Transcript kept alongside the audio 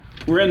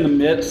We're in the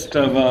midst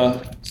of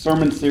a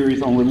sermon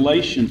series on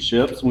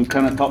relationships. We've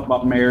kind of talked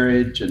about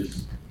marriage and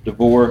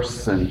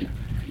divorce and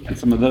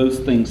some of those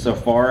things so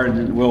far, and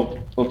then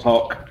we'll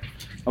talk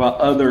about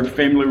other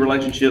family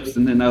relationships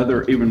and then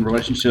other even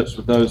relationships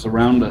with those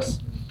around us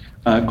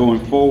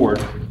going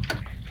forward.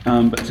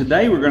 But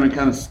today we're going to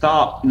kind of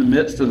stop in the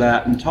midst of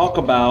that and talk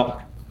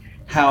about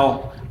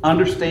how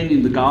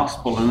understanding the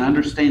gospel and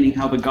understanding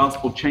how the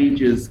gospel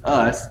changes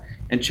us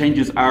and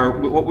changes our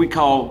what we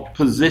call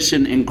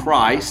position in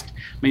Christ,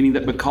 meaning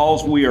that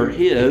because we are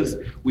His,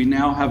 we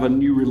now have a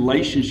new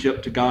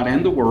relationship to God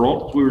and the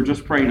world, as we were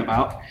just praying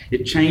about.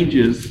 It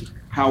changes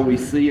how we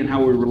see and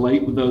how we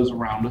relate with those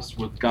around us,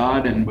 with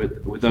God and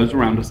with those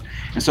around us.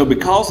 And so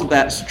because of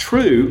that's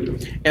true,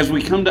 as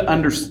we come to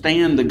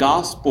understand the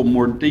gospel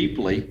more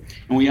deeply,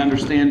 and we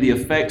understand the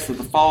effects of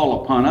the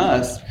fall upon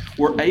us,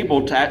 we're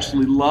able to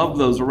actually love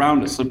those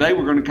around us. So today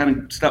we're going to kind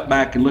of step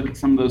back and look at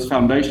some of those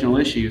foundational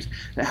issues,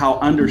 that how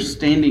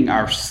understanding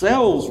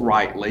ourselves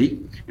rightly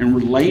and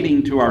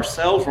relating to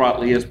ourselves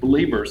rightly as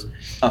believers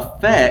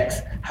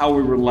affects how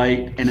we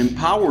relate and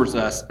empowers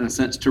us, in a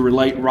sense, to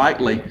relate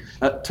rightly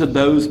to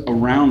those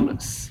around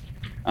us.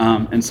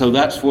 And so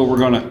that's where we're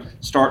going to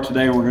start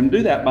today, and we're going to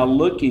do that by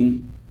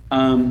looking,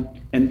 and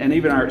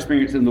even our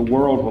experience in the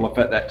world will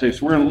affect that too.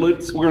 So we're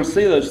going to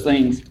see those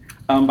things.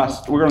 We're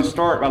going to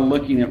start by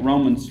looking at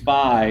Romans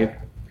 5,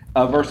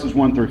 verses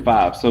 1 through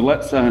 5. So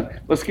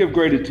let's give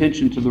great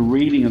attention to the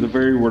reading of the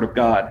very Word of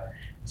God.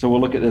 So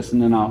we'll look at this,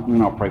 and then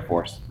I'll pray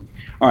for us.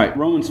 All right,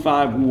 Romans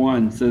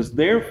 5:1 says,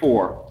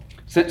 "Therefore,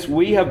 since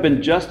we have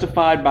been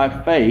justified by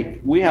faith,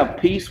 we have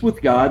peace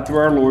with God through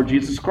our Lord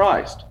Jesus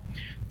Christ.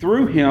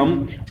 Through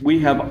Him, we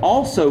have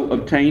also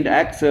obtained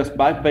access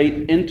by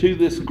faith into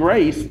this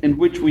grace in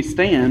which we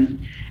stand,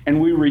 and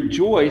we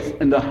rejoice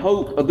in the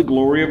hope of the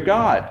glory of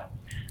God.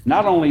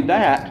 Not only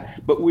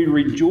that, but we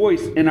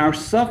rejoice in our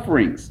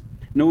sufferings,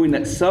 knowing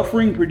that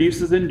suffering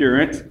produces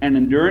endurance, and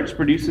endurance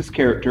produces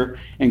character,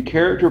 and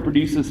character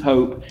produces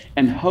hope,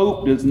 and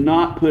hope does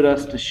not put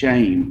us to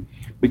shame,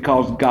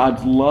 because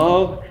God's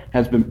love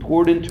has been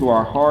poured into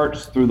our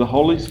hearts through the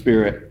Holy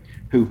Spirit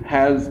who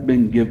has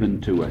been given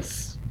to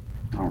us."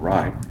 All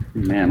right.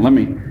 Amen. Let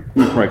me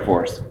pray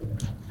for us.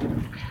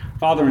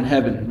 Father in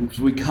heaven, as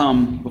we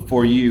come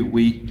before you,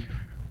 we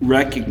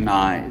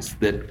recognize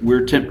that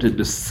we're tempted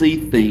to see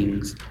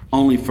things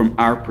only from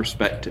our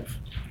perspective,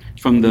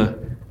 from the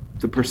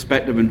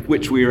perspective in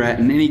which we are at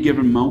in any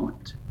given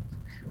moment.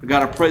 But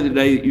God, I pray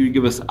today that you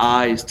give us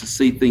eyes to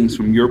see things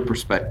from your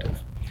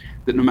perspective,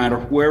 that no matter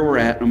where we're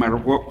at, no matter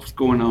what's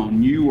going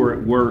on, you are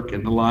at work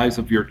in the lives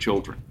of your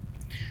children.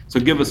 So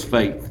give us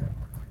faith.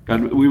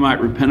 God, we might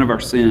repent of our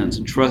sins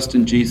and trust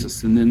in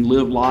Jesus, and then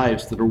live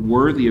lives that are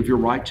worthy of your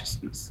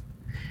righteousness.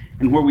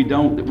 And where we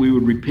don't, that we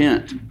would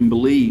repent and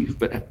believe,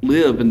 but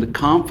live in the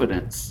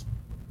confidence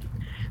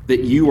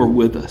that you are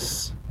with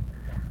us.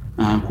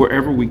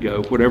 Wherever we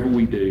go, whatever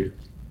we do,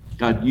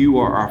 God, you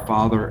are our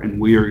Father and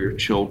we are your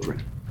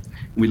children.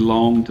 We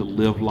long to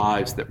live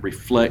lives that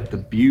reflect the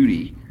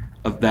beauty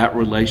of that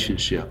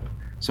relationship.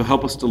 So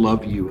help us to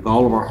love you with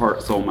all of our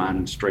heart, soul, mind,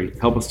 and strength.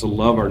 Help us to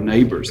love our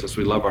neighbors as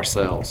we love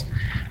ourselves.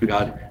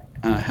 God,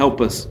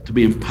 help us to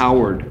be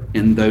empowered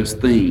in those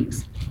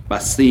things by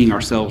seeing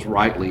ourselves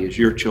rightly as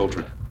your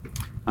children,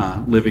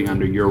 living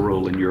under your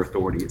rule and your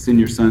authority. It's in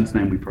your Son's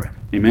name we pray.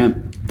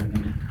 Amen.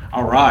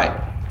 All right.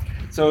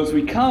 So as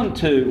we come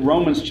to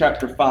Romans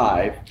chapter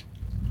 5,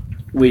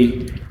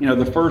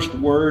 the first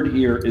word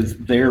here is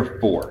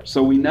therefore.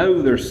 So we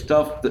know there's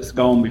stuff that's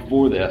gone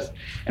before this.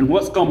 And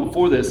what's gone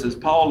before this is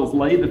Paul has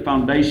laid the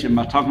foundation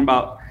by talking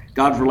about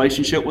God's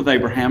relationship with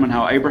Abraham and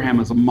how Abraham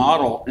is a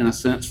model, in a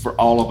sense, for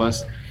all of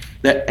us,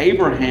 that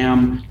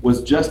Abraham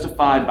was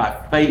justified by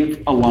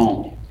faith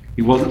alone.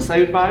 He wasn't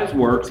saved by his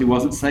works. He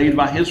wasn't saved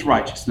by his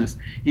righteousness.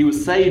 He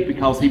was saved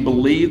because he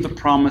believed the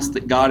promise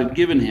that God had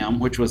given him,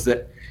 which was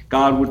that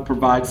God would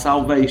provide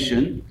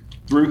salvation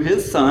through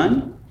his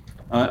son,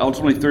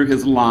 ultimately through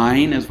his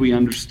line, as we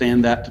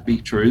understand that to be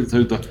true,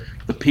 through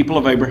the people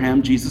of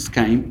Abraham, Jesus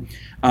came,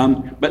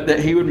 but that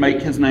he would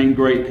make his name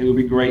great. He would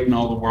be great in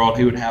all the world.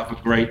 He would have a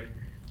great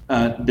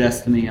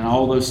destiny and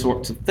all those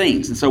sorts of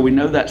things. And so we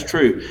know that's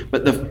true.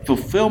 But the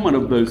fulfillment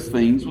of those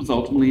things was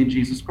ultimately in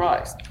Jesus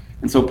Christ.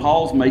 And so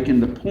Paul's making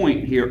the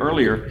point here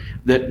earlier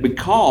that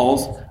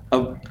because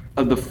of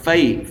the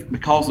faith,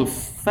 because of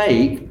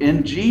faith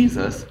in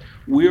Jesus,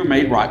 we are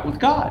made right with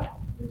God.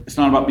 It's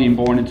not about being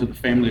born into the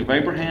family of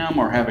Abraham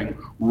or having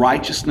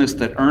righteousness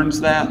that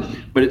earns that,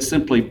 but it's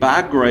simply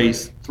by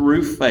grace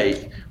through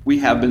faith we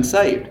have been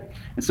saved.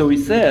 And so he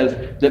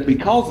says that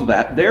because of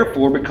that,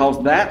 therefore,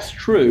 because that's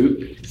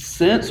true,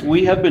 since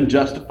we have been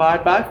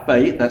justified by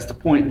faith, that's the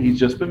point he's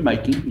just been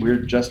making, we're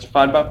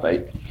justified by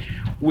faith,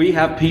 we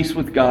have peace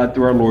with God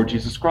through our Lord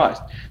Jesus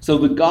Christ. So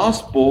the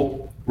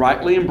gospel,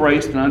 rightly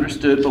embraced and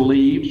understood,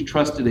 believed,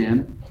 trusted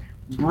in,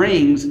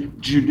 brings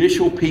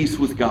judicial peace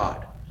with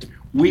God.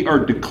 We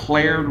are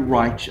declared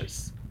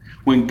righteous.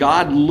 When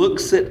God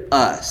looks at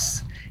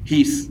us,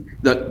 He's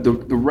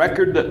the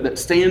record that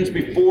stands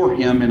before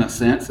him, in a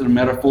sense, in a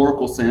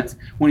metaphorical sense,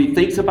 when he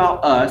thinks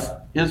about us,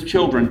 his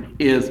children,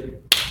 is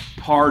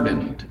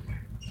pardoned.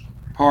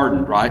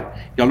 Pardoned, right?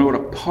 Y'all know what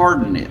a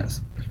pardon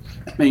is.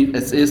 I mean,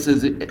 it's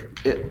as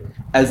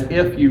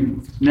if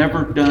you've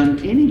never done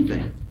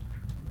anything.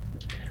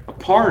 A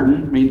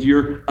pardon means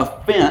your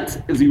offense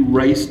is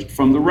erased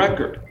from the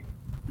record.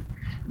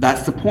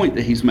 That's the point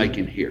that he's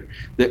making here.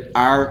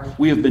 That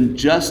we have been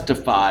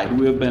justified.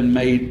 We have been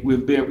made.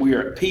 We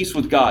are at peace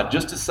with God.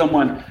 Just as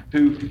someone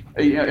who,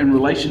 in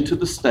relation to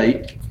the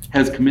state,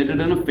 has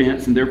committed an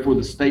offense, and therefore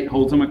the state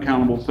holds them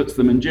accountable, puts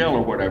them in jail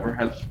or whatever,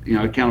 has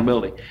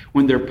accountability.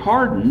 When they're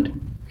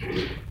pardoned,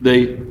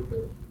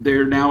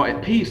 they're now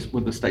at peace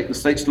with the state. The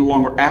state's no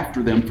longer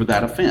after them for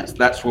that offense.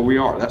 That's where we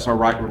are. That's our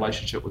right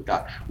relationship with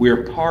God. We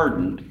are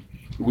pardoned.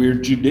 We're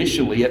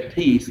judicially at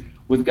peace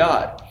with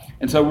God.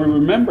 And so we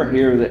remember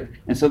here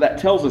that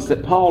tells us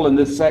that Paul in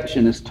this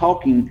section is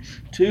talking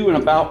to and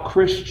about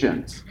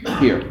Christians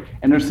here.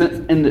 And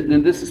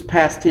this is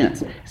past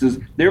tense. He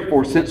says,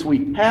 therefore, since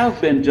we have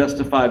been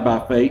justified by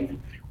faith,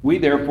 we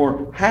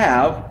therefore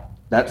have,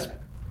 that's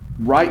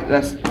right,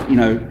 that's,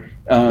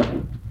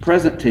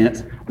 present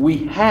tense,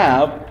 we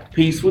have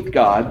peace with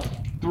God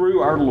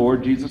through our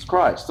Lord Jesus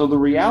Christ. So the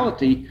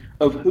reality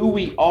of who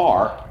we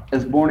are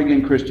as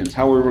born-again Christians,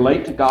 how we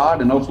relate to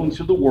God and ultimately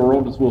to the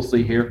world, as we'll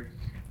see here,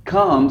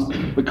 comes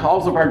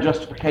because of our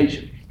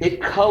justification.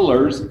 It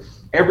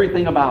colors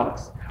everything about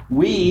us.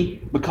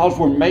 Because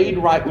we're made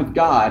right with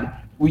God,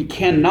 we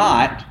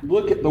cannot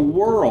look at the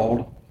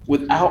world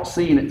without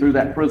seeing it through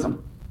that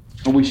prism.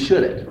 And we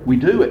shouldn't. We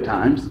do at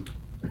times.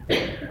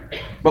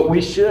 But we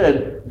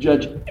should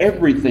judge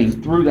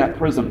everything through that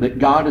prism, that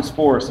God is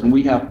for us and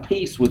we have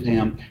peace with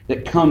him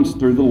that comes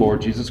through the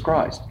Lord Jesus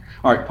Christ.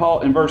 All right,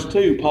 Paul, in verse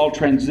 2, Paul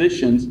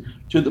transitions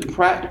to the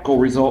practical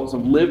results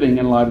of living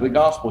in light of the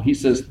gospel. He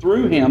says,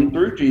 through him,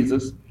 through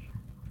Jesus,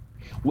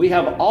 we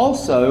have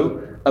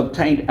also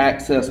obtained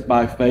access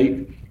by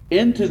faith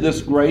into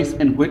this grace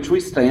in which we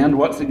stand,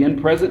 once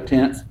again, present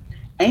tense,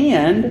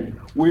 and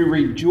we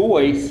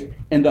rejoice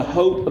in the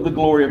hope of the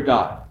glory of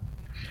God.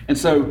 And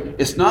so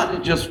it's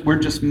not just we're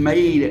just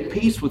made at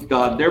peace with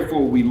God,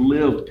 therefore we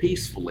live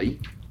peacefully.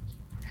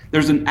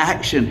 There's an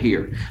action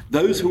here.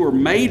 Those who are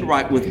made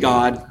right with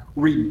God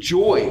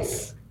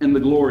rejoice in the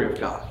glory of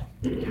God.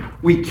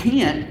 We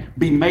can't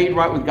be made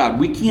right with God.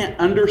 We can't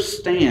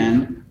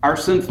understand our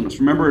sinfulness.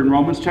 Remember in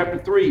Romans chapter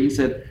 3, he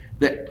said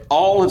that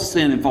all have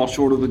sinned and fall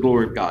short of the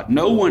glory of God.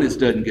 No one has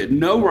done good.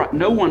 No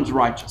one's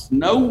righteous.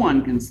 No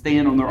one can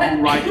stand on their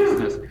own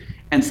righteousness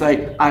and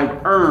say,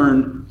 I've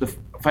earned the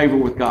favor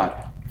with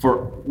God.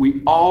 For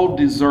we all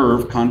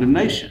deserve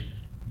condemnation.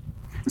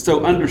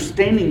 So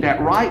understanding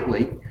that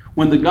rightly,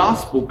 when the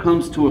gospel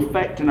comes to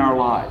effect in our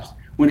lives,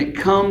 when it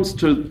comes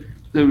to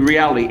the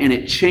reality and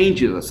it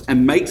changes us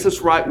and makes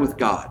us right with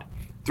God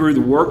through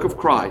the work of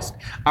Christ,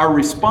 our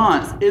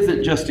response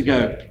isn't just to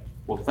go,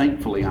 well,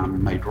 thankfully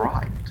I'm made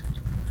right.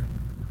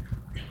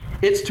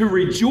 It's to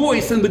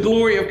rejoice in the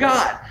glory of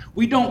God.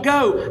 We don't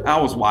go,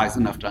 I was wise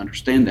enough to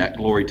understand that,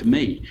 glory to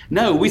me.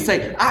 No, we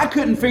say, I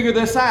couldn't figure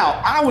this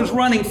out. I was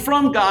running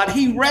from God.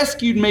 He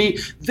rescued me.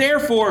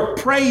 Therefore,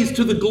 praise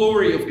to the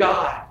glory of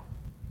God.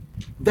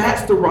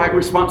 That's the right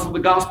response to the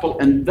gospel.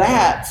 And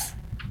that's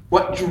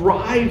what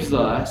drives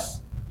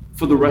us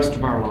for the rest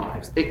of our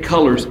lives. It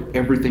colors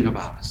everything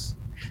about us.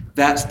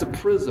 That's the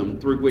prism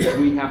through which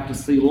we have to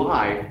see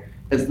life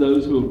as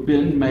those who have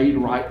been made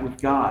right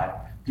with God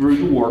through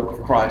the work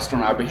of Christ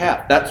on our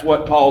behalf. That's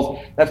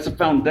the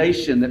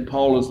foundation that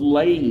Paul is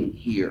laying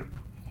here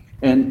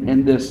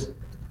in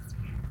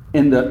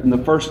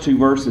the first two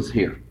verses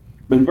here.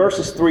 But in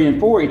verses 3 and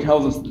 4, he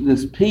tells us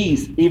this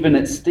peace even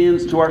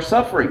extends to our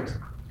sufferings.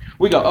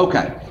 We go,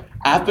 okay,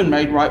 I've been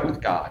made right with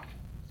God.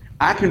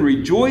 I can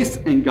rejoice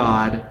in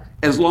God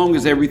as long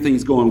as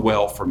everything's going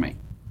well for me.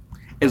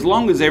 As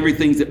long as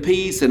everything's at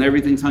peace and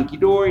everything's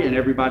hunky-dory and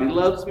everybody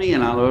loves me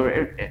and I love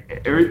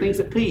everything's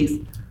at peace,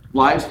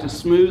 life's just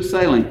smooth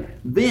sailing,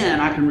 then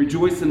I can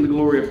rejoice in the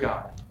glory of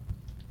God.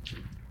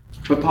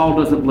 But Paul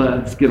doesn't let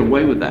us get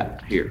away with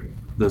that here.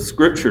 The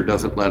Scripture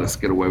doesn't let us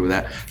get away with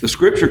that. The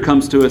Scripture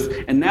comes to us,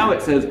 and now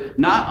it says,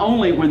 not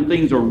only when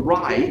things are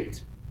right,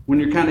 when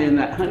you're kind of in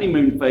that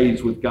honeymoon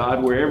phase with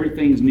God, where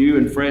everything's new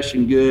and fresh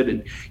and good,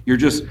 and you're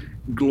just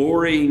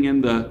glorying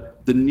in the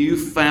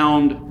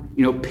newfound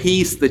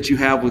peace that you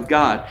have with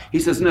God. He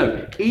says,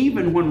 no,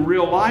 even when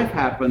real life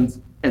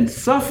happens and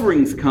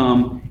sufferings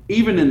come,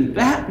 even in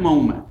that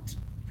moment,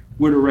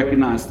 we're to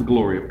recognize the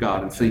glory of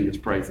God and sing his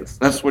praises.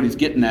 That's what he's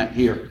getting at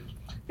here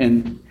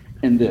in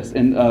this.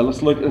 And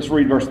let's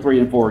read verse 3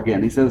 and 4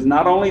 again. He says,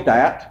 not only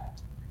that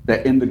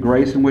in the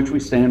grace in which we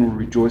stand,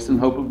 we rejoice in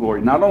hope of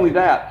glory. Not only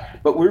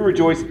that, but we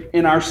rejoice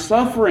in our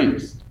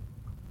sufferings.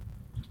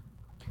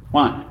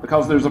 Why?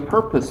 Because there's a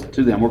purpose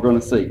to them, we're going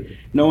to see.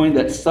 Knowing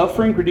that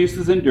suffering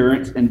produces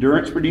endurance,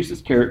 endurance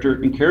produces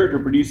character, and character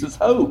produces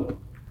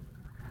hope.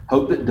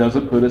 Hope that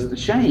doesn't put us to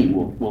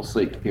shame, we'll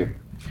see here.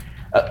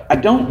 I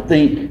don't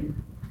think,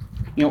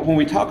 when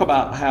we talk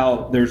about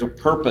how there's a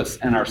purpose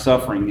in our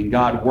suffering and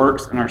God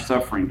works in our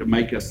suffering to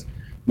make us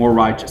more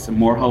righteous and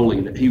more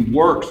holy, that he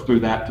works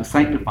through that to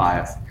sanctify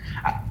us.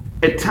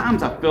 At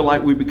times I feel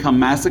like we become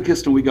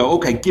masochists and we go,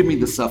 okay, give me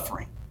the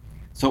suffering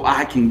so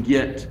I can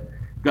get,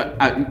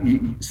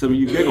 some of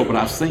you giggle, but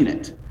I've seen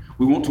it.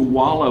 We want to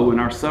wallow in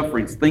our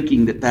sufferings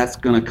thinking that that's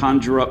going to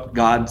conjure up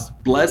God's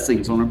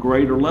blessings on a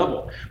greater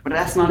level. But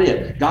that's not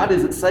it. God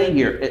isn't saying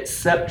here,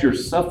 accept your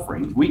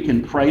sufferings. We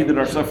can pray that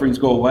our sufferings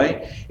go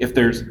away. If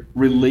there's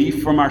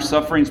relief from our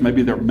sufferings,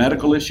 maybe there are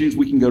medical issues,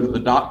 we can go to the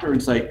doctor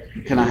and say,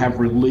 can I have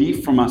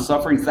relief from my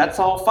sufferings? That's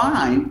all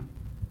fine.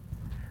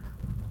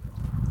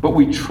 But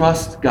we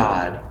trust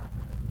God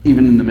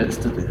even in the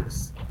midst of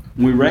this.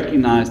 We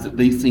recognize that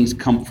these things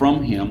come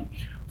from him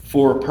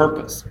for a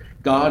purpose.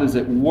 God is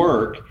at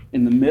work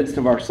in the midst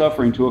of our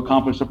suffering to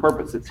accomplish a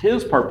purpose. It's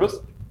his purpose,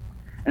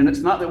 and it's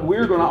not that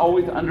we're going to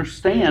always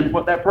understand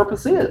what that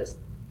purpose is.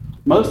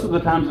 Most of the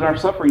times in our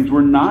sufferings,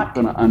 we're not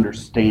going to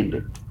understand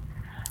it.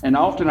 And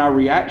often our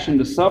reaction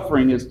to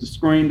suffering is to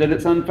scream that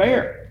it's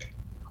unfair.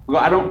 We go,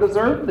 I don't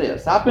deserve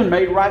this. I've been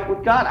made right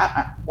with God.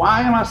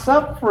 Why am I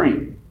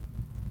suffering?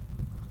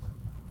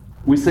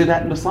 We see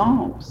that in the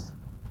Psalms.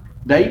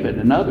 David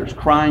and others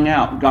crying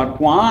out, God,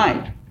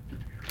 why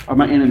are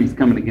my enemies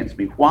coming against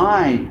me?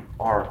 Why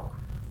are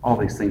all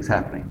these things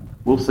happening?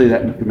 We'll see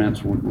that in a few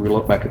minutes when we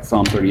look back at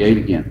Psalm 38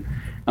 again.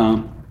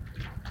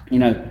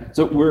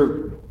 So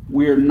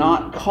we're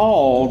not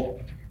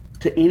called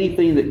to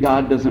anything that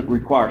God doesn't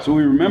require. So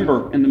we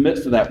remember in the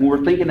midst of that, when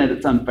we're thinking that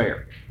it's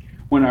unfair,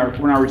 when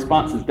our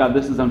response is, God,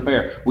 this is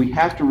unfair, we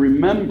have to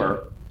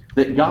remember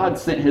that God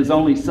sent his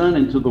only son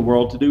into the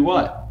world to do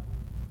what?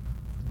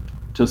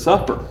 To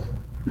suffer.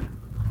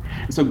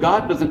 So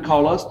God doesn't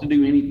call us to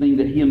do anything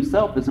that he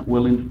himself isn't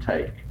willing to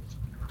take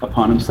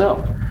upon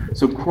himself.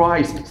 So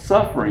Christ's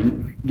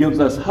suffering gives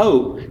us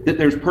hope that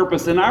there's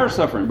purpose in our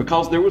suffering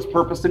because there was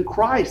purpose in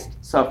Christ's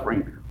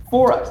suffering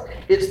for us.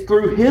 It's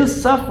through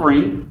his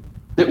suffering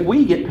that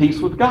we get peace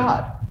with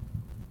God.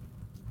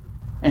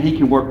 And he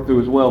can work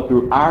through as well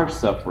through our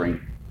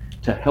suffering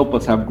to help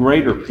us have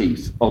greater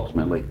peace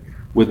ultimately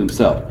with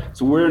himself.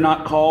 So we're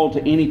not called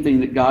to anything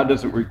that God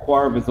doesn't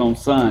require of his own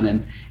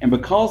son. And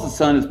because the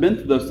son has been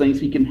through those things,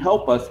 he can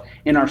help us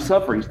in our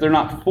sufferings. They're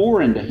not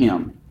foreign to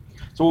him.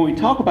 So when we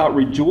talk about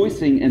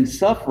rejoicing in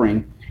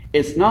suffering,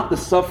 it's not the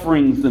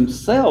sufferings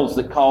themselves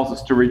that cause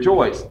us to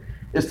rejoice.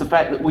 It's the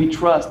fact that we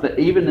trust that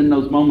even in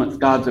those moments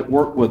God's at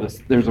work with us,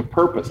 there's a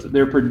purpose, that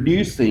they're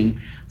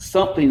producing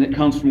something that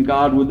comes from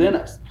God within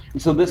us.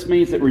 And so this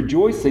means that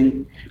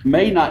rejoicing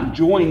may not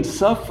join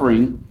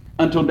suffering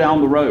until down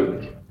the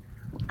road.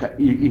 Okay,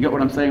 you get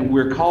what I'm saying?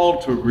 We're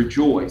called to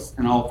rejoice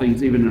in all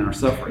things, even in our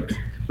sufferings.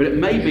 But it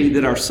may be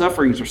that our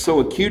sufferings are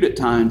so acute at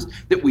times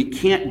that we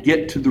can't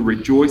get to the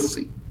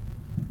rejoicing.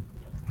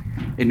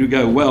 And we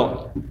go,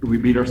 well, do we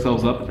beat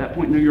ourselves up at that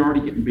point? No, you're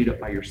already getting beat up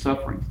by your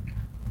sufferings.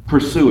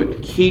 Pursue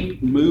it.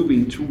 Keep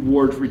moving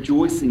towards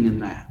rejoicing in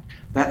that.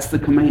 That's the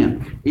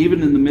command.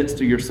 Even in the midst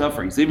of your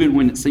sufferings, even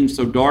when it seems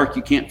so dark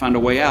you can't find a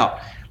way out,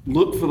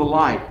 look for the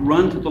light.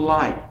 Run to the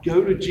light.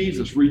 Go to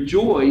Jesus.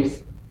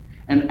 Rejoice.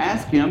 And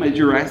ask him,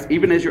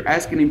 even as you're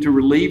asking him to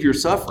relieve your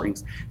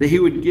sufferings, that he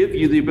would give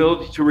you the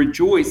ability to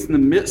rejoice in the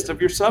midst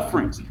of your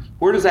sufferings.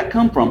 Where does that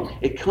come from?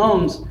 It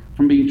comes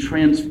from being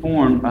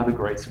transformed by the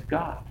grace of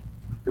God,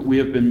 that we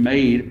have been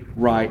made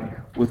right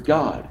with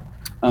God.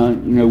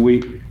 Down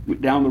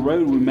the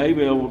road, we may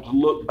be able to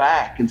look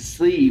back and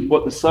see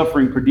what the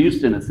suffering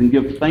produced in us and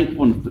give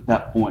thankfulness at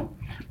that point.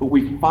 But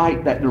we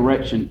fight that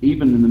direction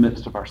even in the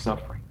midst of our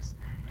sufferings,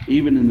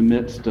 even in the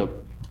midst of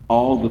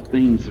all the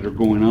things that are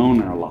going on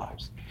in our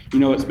lives.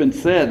 It's been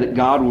said that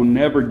God will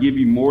never give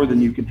you more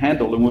than you can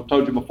handle. And we've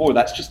told you before,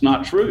 that's just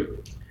not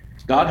true.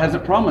 God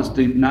hasn't promised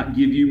to not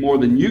give you more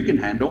than you can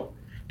handle.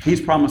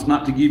 He's promised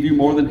not to give you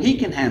more than he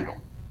can handle.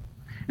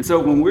 And so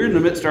when we're in the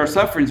midst of our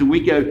sufferings and we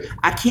go,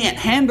 I can't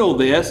handle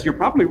this, you're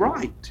probably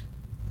right.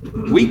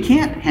 We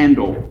can't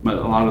handle a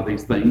lot of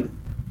these things.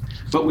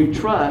 But we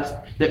trust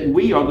that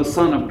we are the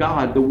Son of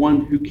God, the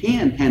one who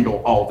can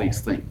handle all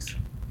these things,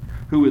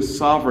 who is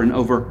sovereign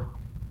over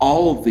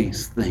all of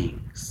these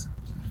things.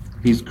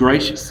 He's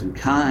gracious and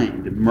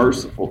kind and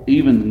merciful,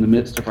 even in the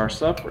midst of our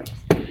suffering.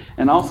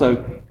 And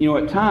also,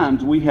 at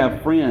times we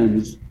have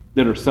friends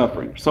that are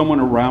suffering. Someone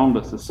around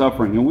us is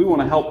suffering, and we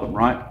want to help them,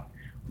 right?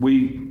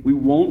 We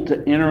want to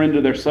enter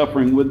into their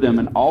suffering with them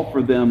and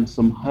offer them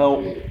some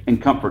help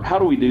and comfort. How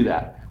do we do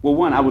that? Well,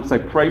 one, I would say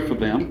pray for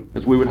them,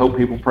 as we would hope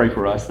people pray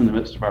for us in the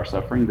midst of our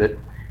suffering, that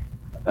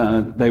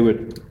they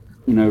would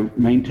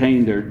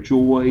maintain their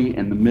joy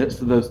in the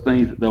midst of those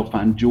things, that they'll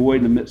find joy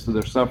in the midst of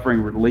their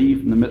suffering,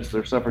 relief in the midst of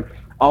their suffering,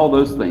 all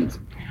those things.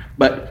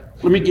 But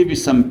let me give you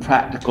some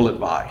practical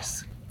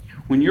advice.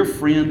 When your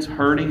friend's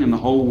hurting and the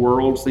whole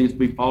world seems to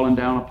be falling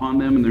down upon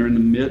them and they're in the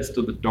midst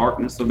of the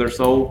darkness of their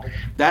soul,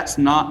 that's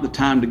not the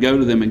time to go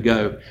to them and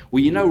go,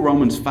 well,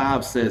 Romans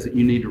 5 says that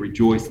you need to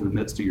rejoice in the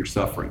midst of your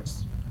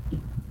sufferings. You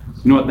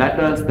know what that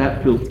does?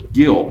 That feels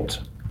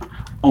guilt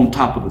on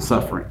top of the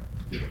suffering.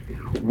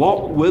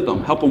 Walk with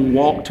them. Help them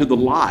walk to the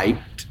light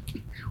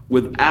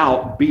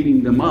without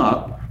beating them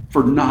up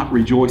for not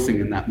rejoicing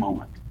in that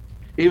moment.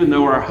 Even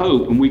though our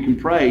hope, and we can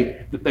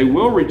pray that they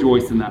will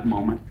rejoice in that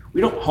moment,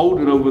 we don't hold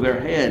it over their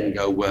head and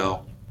go,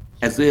 well,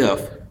 as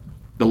if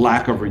the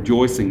lack of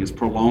rejoicing is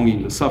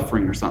prolonging the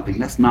suffering or something.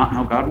 That's not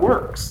how God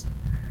works.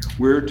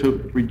 We're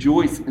to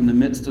rejoice in the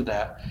midst of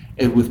that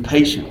and with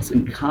patience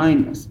and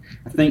kindness.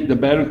 I think the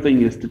better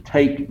thing is to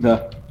take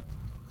the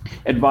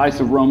advice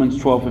of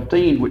Romans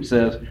 12:15, which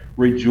says,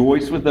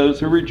 rejoice with those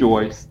who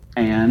rejoice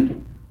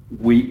and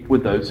weep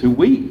with those who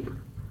weep.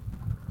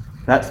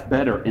 That's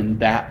better in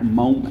that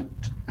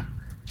moment.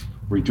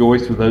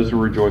 Rejoice with those who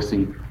are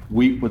rejoicing,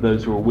 weep with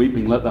those who are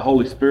weeping. Let the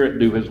Holy Spirit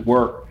do his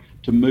work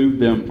to move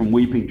them from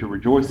weeping to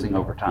rejoicing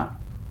over time,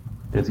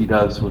 as he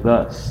does with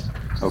us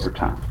over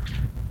time.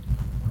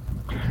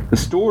 The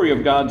story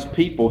of God's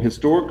people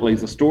historically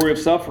is a story of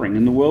suffering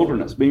in the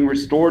wilderness, being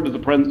restored to the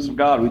presence of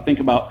God. We think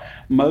about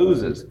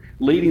Moses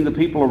leading the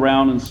people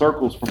around in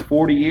circles for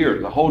 40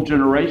 years. A whole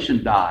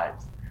generation dies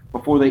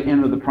before they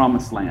enter the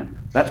promised land.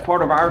 That's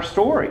part of our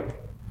story.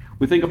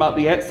 We think about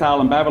the exile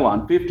in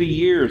Babylon, 50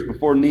 years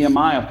before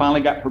Nehemiah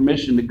finally got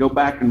permission to go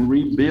back and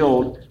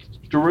rebuild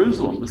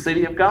Jerusalem, the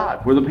city of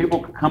God, where the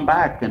people could come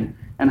back and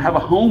have a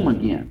home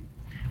again.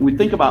 We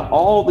think about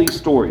all these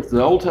stories.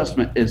 The Old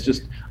Testament is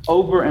just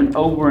over and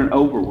over and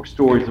over were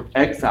stories of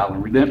exile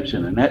and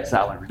redemption and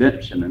exile and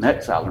redemption and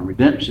exile and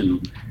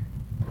redemption.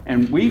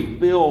 And we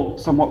feel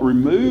somewhat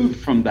removed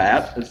from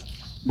that as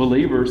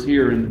believers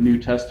here in the New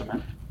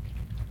Testament.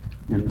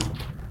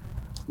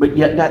 But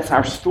yet that's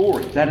our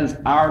story. That is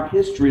our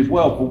history as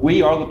well. For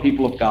we are the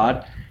people of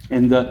God,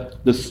 and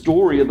the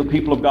story of the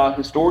people of God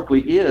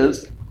historically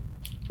is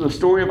the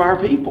story of our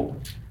people,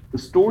 the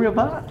story of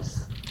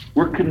us.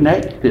 We're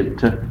connected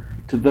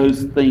to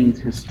those things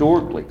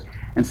historically.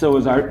 And so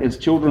as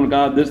children of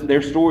God,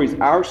 their story is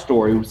our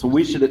story. So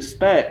we should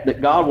expect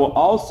that God will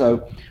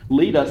also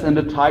lead us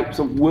into types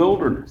of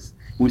wilderness.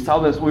 We saw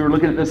this, we were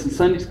looking at this in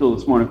Sunday school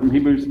this morning from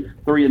Hebrews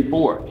 3 and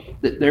 4,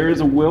 that there is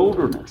a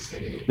wilderness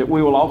that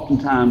we will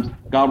oftentimes,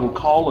 God will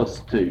call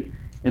us to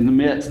in the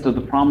midst of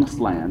the promised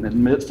land, in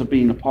the midst of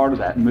being a part of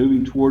that and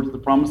moving towards the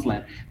promised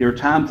land. There are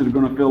times that are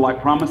going to feel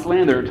like promised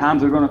land. There are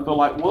times that are going to feel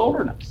like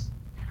wilderness.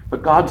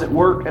 But God's at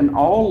work in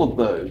all of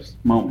those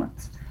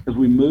moments as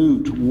we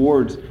move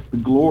towards the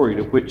glory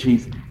to which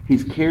He's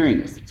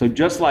carrying us. So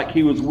just like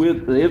He was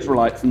with the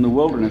Israelites in the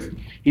wilderness,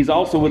 He's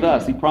also with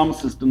us. He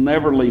promises to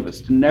never leave us,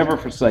 to never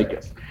forsake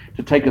us,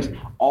 to take us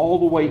all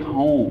the way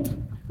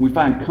home. We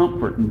find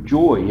comfort and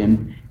joy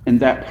in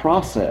that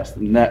process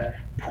and that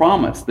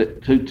promise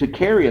that to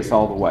carry us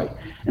all the way.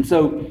 And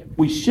so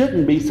we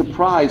shouldn't be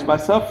surprised by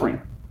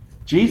suffering.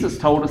 Jesus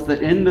told us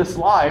that in this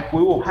life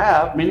we will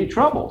have many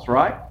troubles,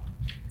 right?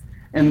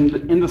 And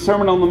in the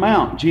Sermon on the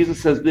Mount,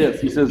 Jesus says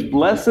this. He says,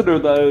 blessed are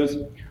those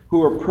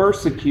who are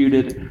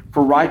persecuted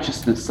for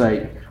righteousness'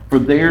 sake, for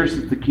theirs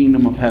is the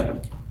kingdom of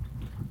heaven.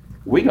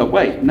 We go,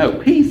 wait, no,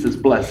 peace is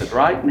blessed,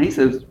 right? And he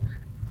says,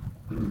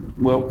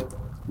 well,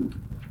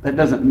 that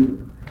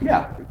doesn't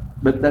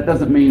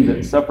mean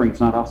that suffering is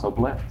not also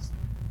blessed.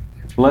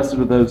 Blessed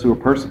are those who are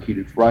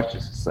persecuted for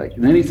righteousness' sake.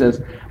 And then he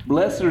says,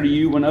 blessed are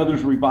you when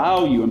others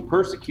revile you and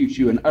persecute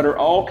you and utter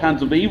all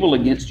kinds of evil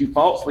against you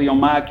falsely on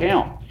my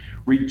account.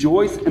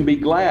 Rejoice and be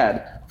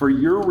glad, for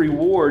your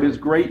reward is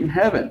great in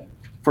heaven.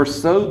 For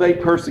so they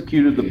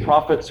persecuted the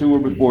prophets who were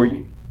before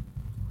you.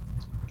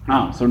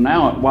 So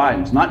now it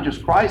widens. Not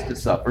just Christ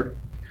has suffered.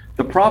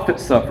 The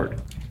prophets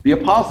suffered. The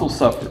apostles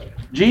suffered.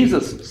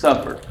 Jesus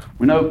suffered.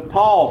 We know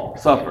Paul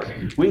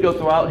suffered. We can go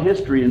throughout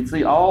history and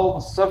see all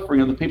the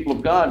suffering of the people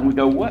of God, and we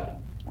go, what?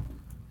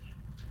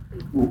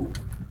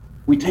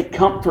 We take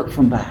comfort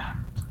from that.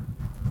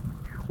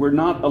 We're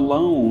not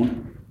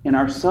alone in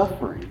our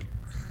suffering.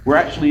 We're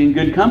actually in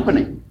good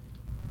company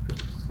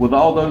with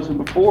all those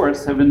who before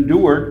us have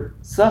endured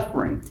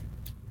suffering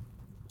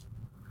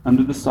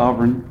under the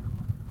sovereign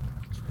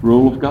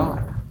rule of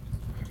God.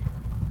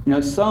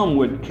 Some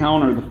would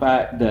counter the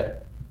fact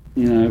that,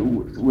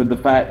 with the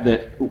fact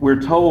that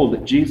we're told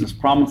that Jesus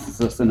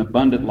promises us an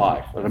abundant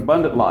life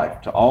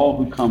to all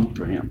who come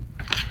to Him.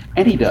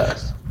 And He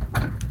does.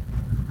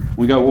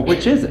 We go, well,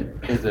 which is it?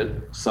 Is it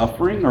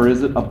suffering or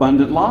is it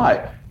abundant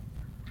life?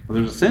 Well,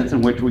 there's a sense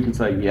in which we can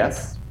say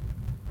yes,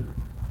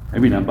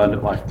 maybe an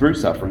abundant life through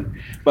suffering.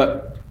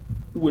 But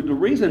the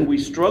reason we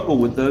struggle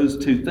with those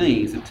two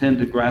things and tend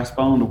to grasp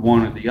on to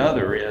one or the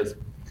other is,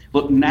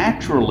 look,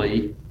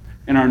 naturally,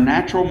 in our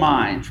natural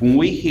minds, when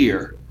we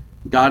hear,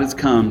 God has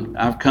come,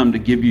 I've come to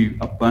give you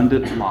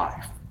abundant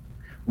life,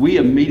 we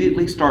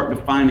immediately start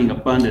defining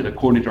abundant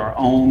according to our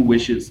own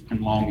wishes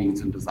and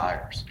longings and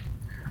desires.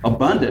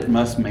 Abundant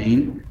must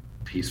mean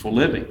peaceful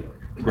living,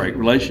 great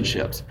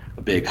relationships,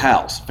 a big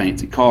house,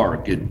 fancy car, a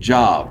good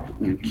job,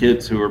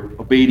 kids who are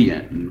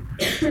obedient,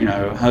 and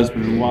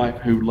husband and wife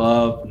who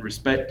love and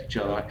respect each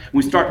other.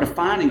 We start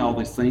defining all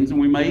these things, and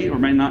we may or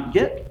may not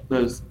get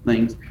those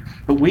things,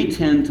 but we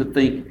tend to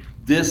think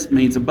this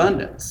means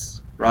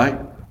abundance, right?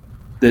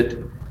 That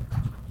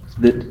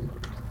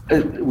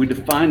we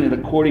define it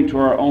according to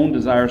our own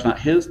desires, not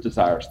His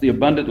desires. The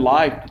abundant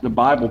life the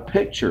Bible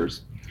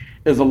pictures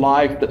is a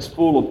life that's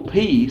full of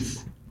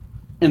peace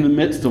in the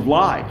midst of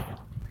life,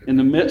 in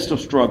the midst of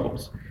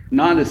struggles.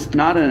 Not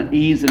an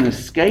ease and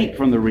escape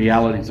from the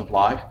realities of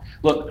life.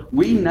 Look,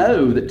 we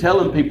know that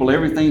telling people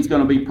everything's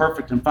going to be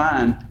perfect and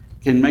fine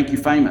can make you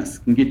famous,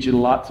 can get you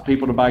lots of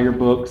people to buy your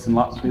books and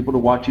lots of people to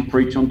watch you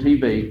preach on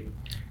TV.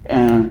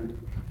 And,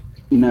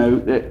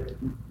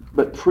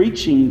 but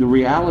preaching the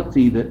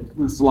reality that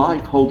this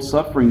life holds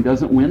suffering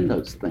doesn't win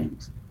those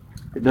things.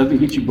 It doesn't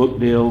get you book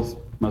deals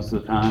most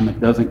of the time.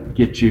 It doesn't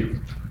get you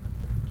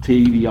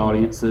TV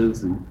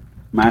audiences and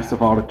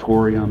massive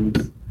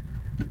auditoriums.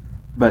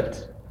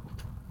 But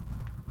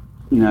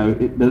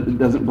it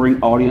doesn't bring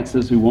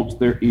audiences who wants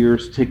their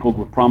ears tickled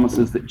with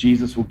promises that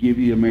Jesus will give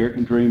you the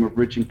American dream of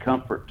riches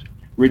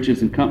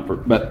and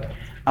comfort. But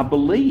I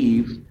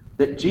believe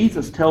that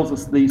Jesus told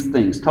us these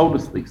things, told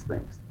us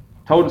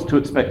to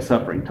expect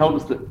suffering,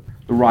 told us that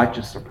the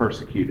righteous are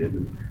persecuted,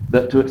 and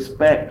that to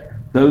expect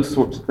those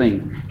sorts of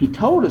things. He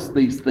told us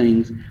these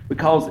things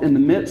because in the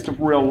midst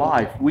of real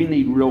life, we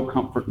need real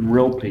comfort and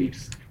real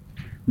peace.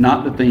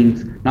 Not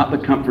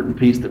the comfort and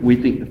peace that we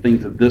think the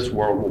things of this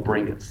world will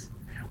bring us.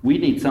 We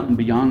need something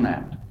beyond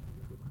that.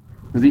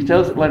 Because he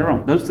tells it later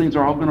on, those things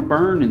are all going to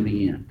burn in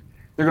the end.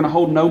 They're going to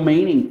hold no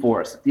meaning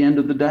for us at the end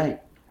of the day.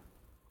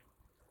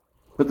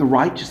 But the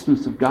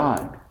righteousness of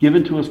God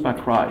given to us by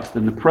Christ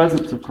and the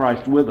presence of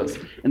Christ with us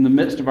in the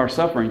midst of our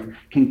suffering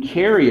can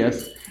carry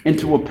us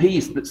into a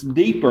peace that's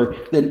deeper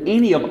than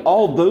any of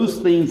all those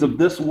things of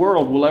this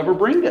world will ever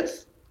bring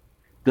us.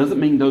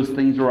 Doesn't mean those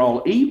things are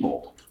all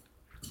evil.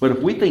 But if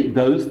we think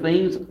those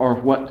things are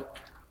what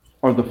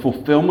are the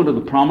fulfillment of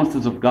the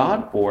promises of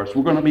God for us,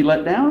 we're going to be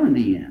let down in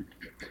the end.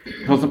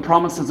 Because the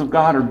promises of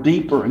God are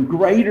deeper and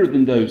greater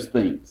than those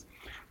things.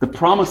 The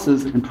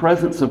promises and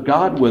presence of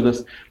God with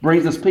us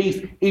brings us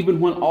peace even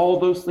when all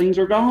those things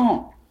are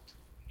gone.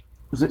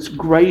 Because it's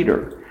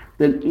greater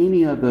than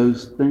any of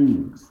those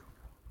things.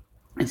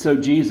 And so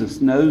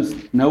Jesus,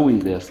 knowing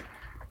this,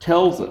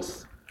 tells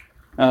us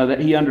that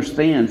he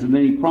understands, and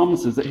then he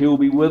promises that he will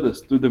be with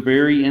us through the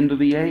very end of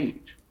the age.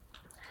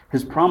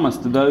 His promise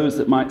to those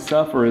that might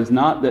suffer is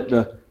not that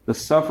the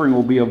suffering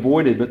will be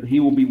avoided, but that he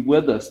will be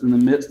with us in the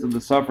midst of the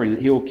suffering,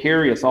 that he will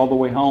carry us all the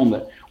way home,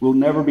 that we'll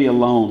never be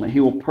alone, that he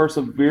will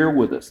persevere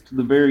with us to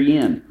the very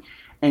end.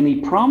 And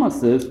he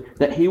promises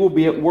that he will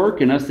be at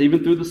work in us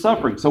even through the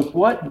suffering. So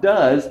what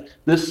does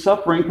this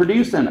suffering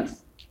produce in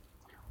us?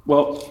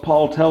 Well,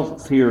 Paul tells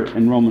us here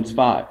in Romans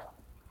 5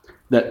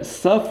 that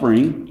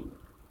suffering,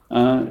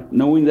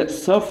 knowing that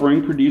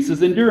suffering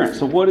produces endurance.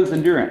 So what is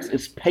endurance?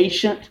 It's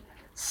patient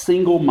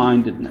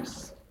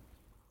single-mindedness.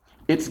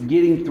 It's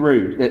getting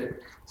through.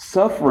 That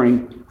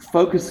suffering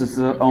focuses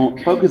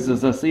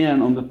us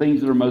in on the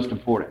things that are most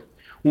important.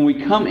 When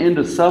we come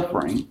into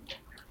suffering,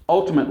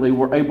 ultimately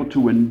we're able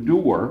to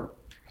endure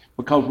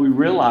because we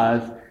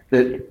realize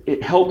that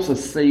it helps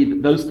us see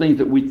that those things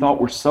that we thought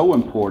were so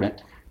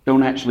important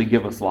don't actually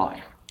give us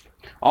life.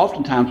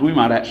 Oftentimes we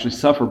might actually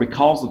suffer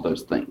because of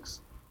those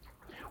things.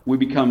 We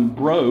become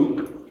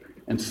broke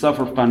and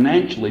suffer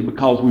financially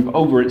because we've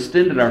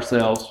overextended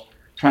ourselves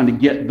trying to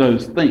get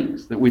those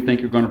things that we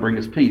think are going to bring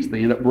us peace.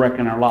 They end up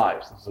wrecking our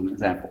lives, as an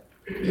example.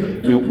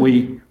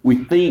 We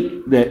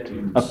think that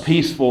a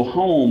peaceful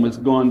home is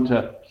going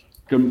to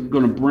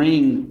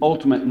bring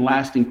ultimate and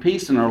lasting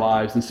peace in our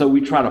lives, and so we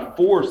try to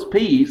force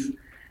peace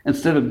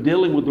instead of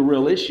dealing with the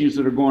real issues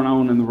that are going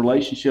on in the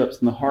relationships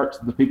and the hearts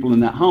of the people in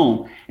that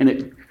home, and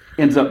it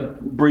ends up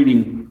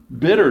breeding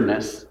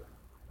bitterness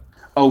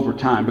over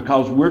time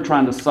because we're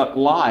trying to suck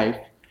life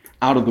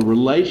out of the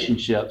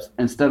relationships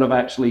instead of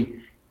actually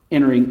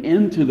entering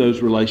into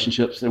those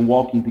relationships and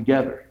walking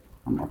together.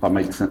 I don't know if I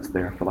made sense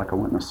there. I feel like I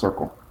went in a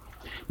circle.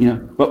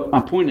 But my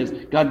point is,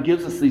 God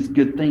gives us these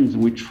good things,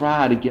 and we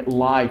try to get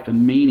life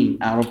and meaning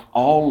out of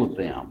all of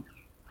them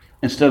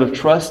instead of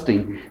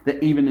trusting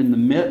that even in the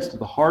midst of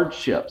the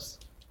hardships,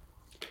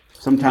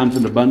 sometimes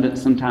in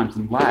abundance, sometimes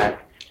in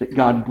lack, that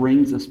God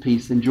brings us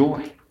peace and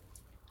joy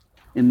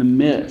in the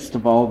midst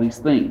of all these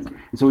things.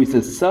 And so he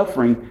says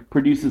suffering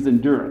produces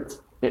endurance.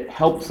 It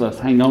helps us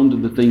hang on to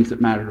the things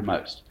that matter the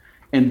most.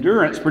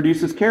 Endurance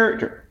produces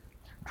character,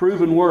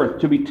 proven worth,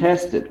 to be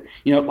tested.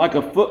 Like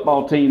a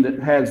football team that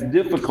has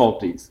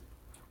difficulties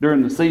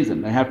during the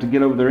season. They have to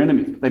get over their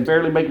enemies. They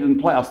barely make it in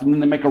the playoffs, and then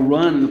they make a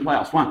run in the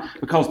playoffs. Why?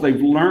 Because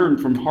they've learned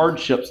from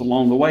hardships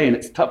along the way, and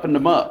it's toughened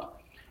them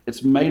up.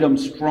 It's made them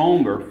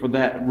stronger for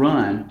that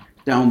run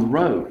down the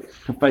road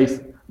to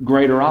face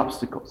greater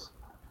obstacles.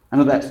 I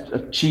know that's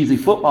a cheesy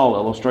football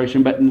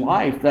illustration, but in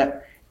life,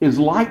 that is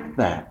like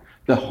that.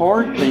 The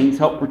hard things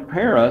help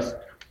prepare us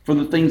for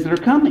the things that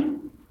are coming.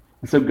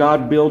 And so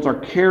God builds our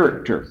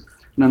character,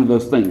 none of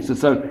those things. And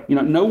so,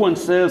 no one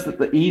says that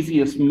the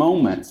easiest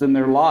moments in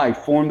their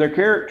life form their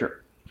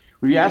character.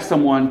 When you ask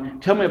someone,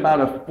 tell me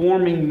about a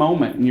forming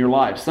moment in your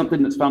life,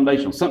 something that's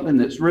foundational, something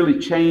that's really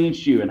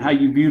changed you and how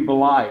you viewed your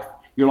life,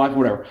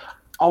 whatever.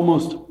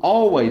 Almost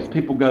always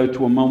people go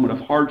to a moment of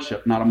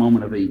hardship, not a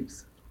moment of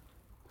ease.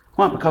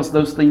 Why? Because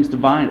those things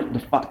define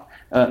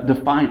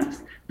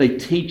us. They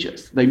teach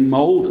us, they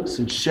mold us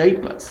and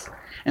shape us.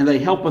 And they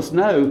help us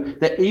know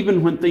that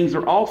even when things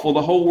are awful,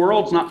 the whole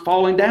world's not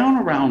falling down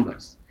around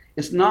us.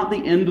 It's not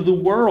the end of the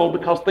world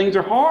because things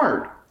are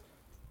hard.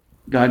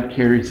 God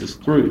carries us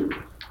through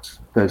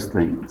those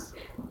things.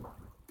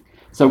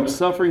 So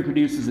suffering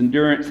produces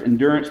endurance,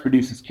 endurance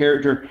produces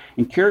character,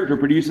 and character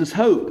produces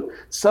hope.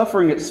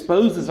 Suffering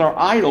exposes our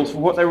idols for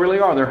what they really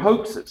are. They're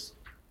hoaxes.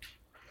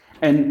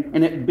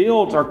 And it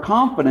builds our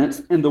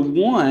confidence in the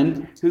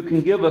one who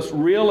can give us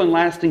real and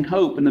lasting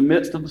hope in the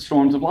midst of the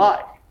storms of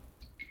life.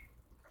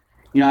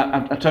 You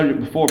know, I told you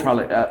before,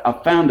 probably, I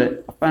found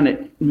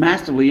it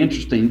massively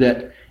interesting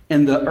that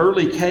in the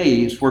early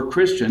caves where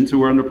Christians who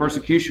were under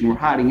persecution were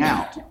hiding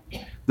out,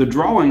 the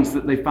drawings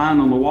that they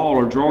find on the wall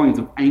are drawings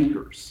of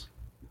anchors.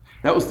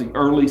 That was the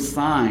early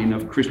sign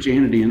of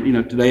Christianity. And, you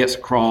know, today it's a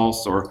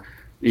cross or,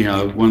 you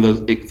know, one of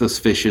those ichthus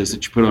fishes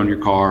that you put on your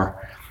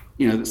car,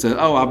 you know, that says,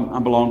 oh, I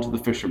belong to the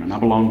fisherman. I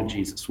belong to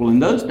Jesus. Well, in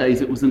those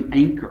days, it was an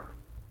anchor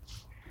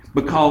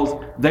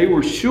because they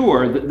were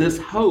sure that this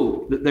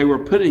hope that they were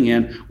putting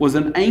in was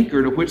an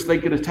anchor to which they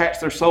could attach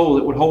their soul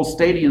that would hold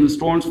steady in the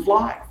storms of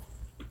life.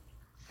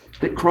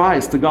 That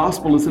Christ, the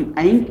gospel, is an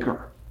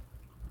anchor.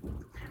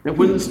 That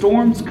when the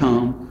storms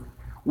come,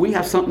 we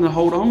have something to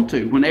hold on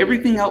to. When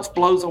everything else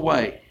blows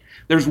away,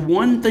 there's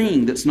one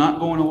thing that's not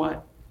going away.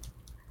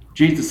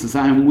 Jesus says,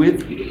 I am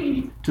with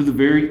you to the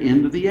very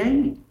end of the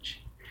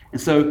age. And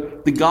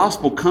so the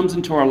gospel comes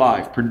into our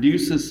life,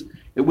 produces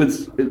it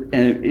with,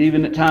 and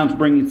even at times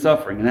bringing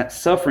suffering. And that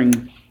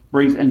suffering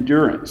brings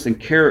endurance and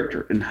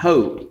character and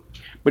hope.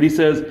 But he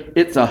says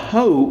it's a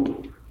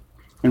hope,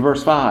 in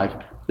verse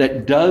 5,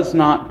 that does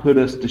not put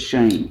us to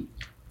shame.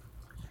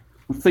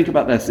 Think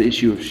about that's the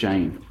issue of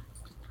shame.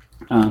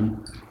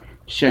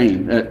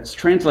 Shame. It's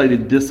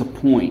translated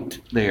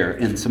disappoint there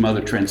in some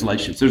other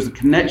translations. There's a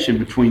connection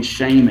between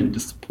shame and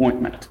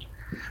disappointment.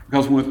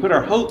 Because when we put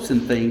our hopes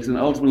in things and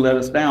ultimately let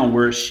us down,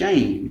 we're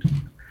ashamed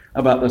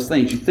about those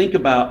things. You think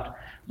about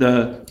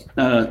the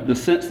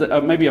sense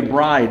that maybe a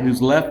bride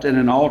who's left at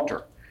an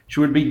altar. She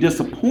would be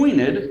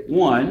disappointed,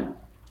 one,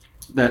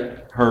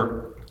 that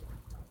her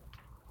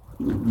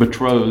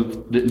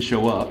betrothed didn't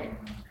show up.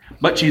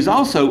 But she's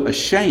also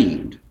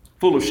ashamed,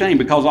 full of shame,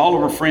 because all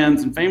of her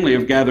friends and family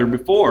have gathered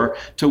before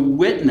to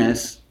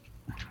witness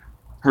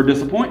her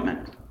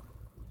disappointment.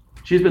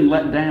 She's been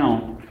let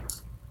down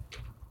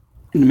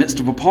in the midst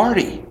of a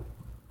party.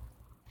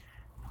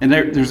 And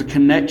there's a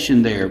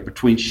connection there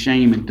between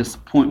shame and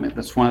disappointment.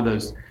 That's why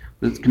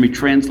that can be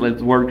translated,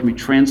 the word can be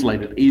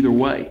translated either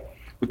way,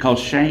 because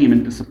shame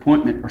and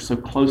disappointment are so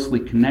closely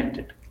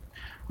connected.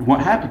 And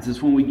what happens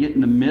is when we get in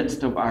the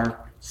midst of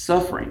our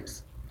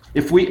sufferings,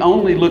 if we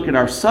only look at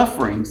our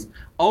sufferings,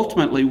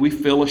 ultimately we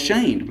feel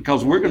ashamed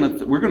because we're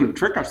going to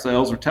trick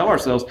ourselves or tell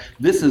ourselves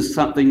this is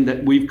something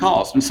that we've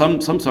caused. And some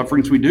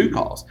sufferings we do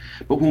cause.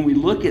 But when we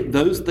look at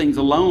those things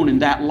alone in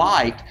that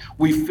light,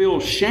 we feel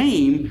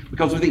shame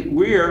because we think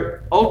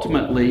we're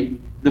ultimately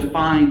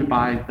defined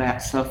by that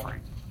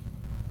suffering.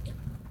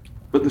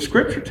 But the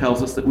scripture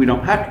tells us that we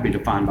don't have to be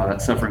defined by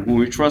that suffering. When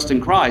we trust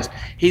in Christ,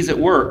 he's at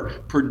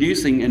work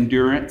producing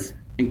endurance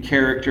and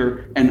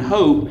character and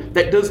hope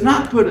that does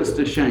not put us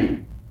to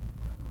shame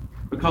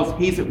because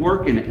he's at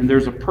work in it and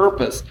there's a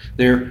purpose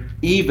there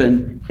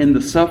even in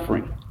the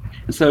suffering.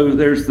 And so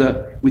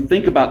we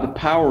think about the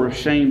power of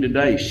shame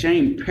today.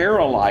 Shame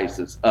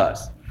paralyzes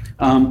us.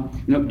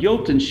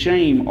 Guilt and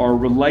shame are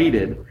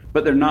related,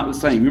 but they're not the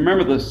same. You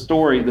remember the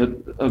story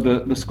of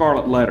the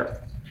Scarlet Letter.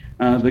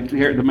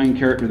 The main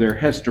character there,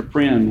 Hester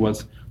Prynne,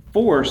 was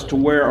forced to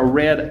wear a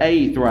red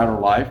A throughout her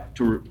life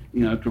to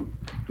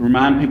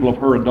remind people of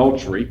her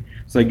adultery.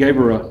 So they gave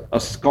her a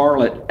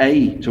scarlet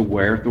A to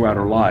wear throughout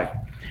her life.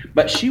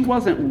 But she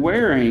wasn't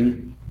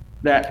wearing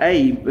that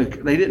A.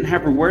 They didn't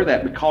have her wear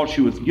that because she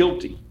was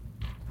guilty.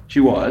 She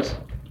was.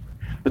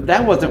 But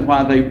that wasn't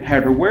why they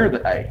had her wear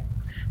the A.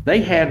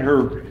 They had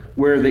her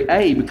wear the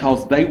A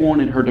because they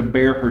wanted her to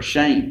bear her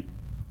shame.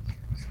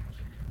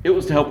 It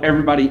was to help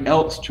everybody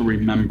else to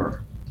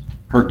remember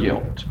her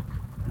guilt.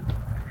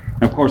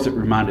 And of course, it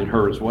reminded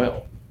her as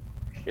well.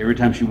 Every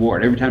time she wore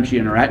it, every time she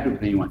interacted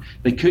with anyone,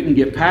 they couldn't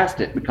get past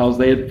it because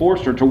they had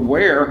forced her to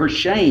wear her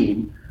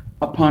shame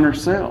upon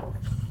herself.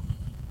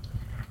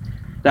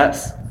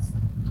 That's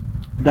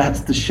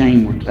the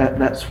shame.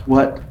 That's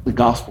what the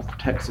gospel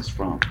protects us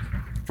from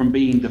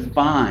being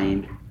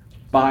defined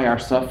by our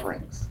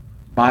sufferings,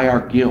 by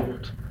our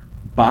guilt,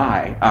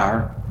 by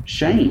our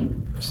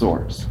shame of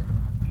sorts.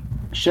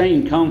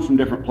 Shame comes from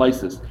different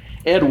places.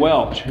 Ed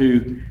Welch,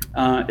 who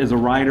is a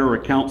writer,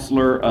 a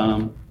counselor,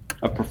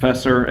 a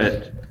professor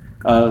at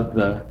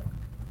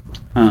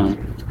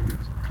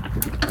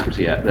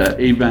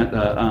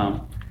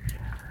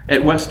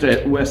at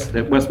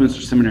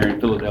Westminster Seminary in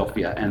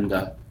Philadelphia, and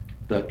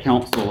the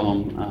council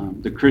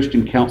on the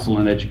Christian Council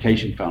and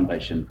Education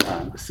Foundation,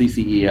 the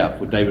CCEF,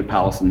 with David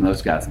Powlison and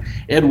those guys.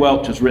 Ed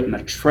Welch has written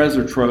a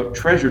treasure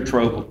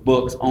trove of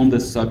books on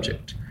this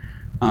subject.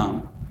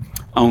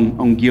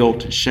 on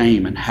guilt and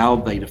shame and how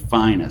they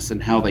define us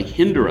and how they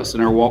hinder us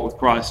in our walk with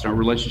Christ and our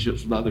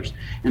relationships with others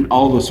and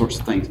all those sorts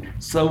of things.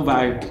 So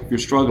valuable. If you're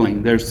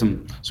struggling, there's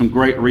some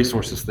great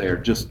resources there.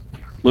 Just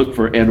look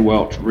for Ed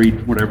Welch.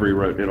 Read whatever he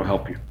wrote. It'll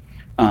help you.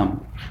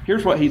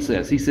 Here's what he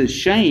says. He says,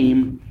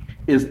 shame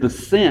is the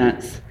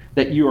sense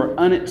that you are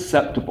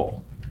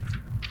unacceptable.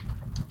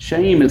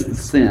 Shame is the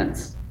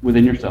sense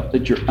within yourself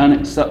that you're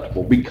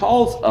unacceptable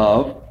because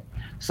of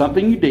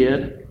something you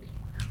did,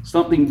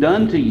 something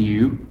done to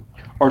you,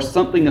 or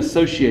something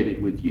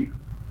associated with you.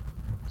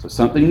 So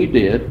something you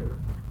did,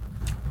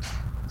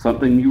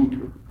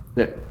 something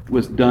that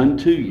was done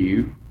to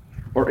you,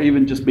 or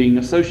even just being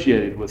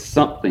associated with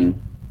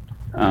something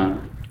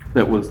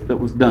that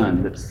was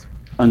done that's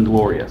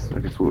unglorious, I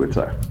guess we would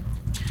say.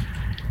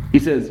 He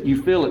says,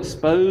 you feel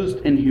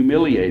exposed and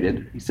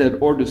humiliated. He said,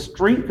 or to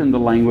strengthen the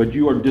language,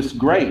 you are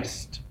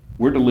disgraced.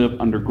 We're to live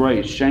under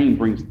grace. Shame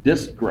brings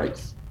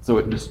disgrace. So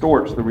it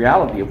distorts the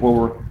reality of where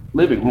we're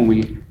living when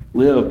we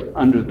live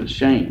under the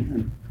shame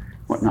and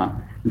whatnot.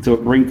 And so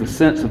it brings a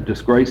sense of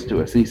disgrace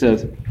to us. And he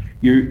says,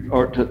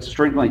 to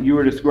strengthen, you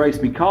are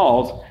disgraced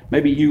because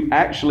maybe you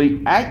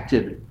actually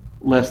acted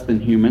less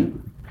than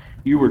human.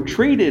 You were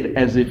treated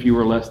as if you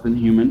were less than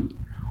human,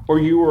 or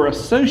you were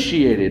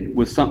associated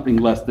with something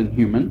less than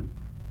human,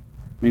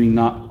 meaning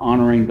not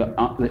honoring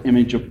the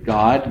image of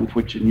God with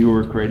which you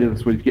were created.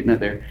 That's what he's getting at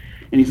there.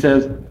 And he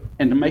says,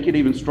 and to make it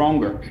even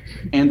stronger,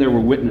 and there were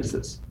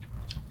witnesses.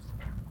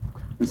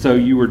 And so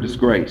you were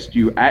disgraced.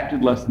 You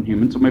acted less than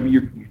human, so maybe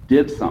you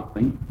did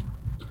something.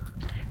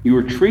 You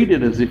were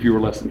treated as if you were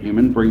less than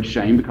human, brings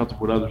shame because of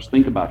what others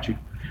think about you.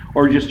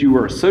 Or just you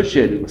were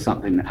associated with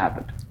something that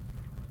happened.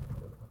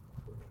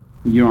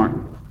 You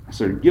aren't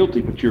sort of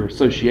guilty, but your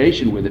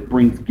association with it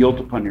brings guilt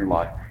upon your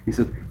life. He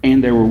says,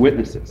 and there were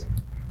witnesses.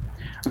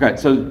 Okay,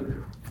 so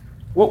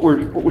what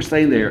we're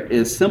saying there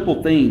is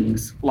simple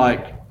things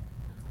like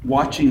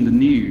watching the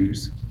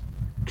news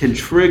can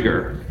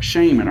trigger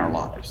shame in our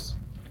lives,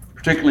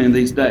 particularly in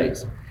these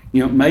days.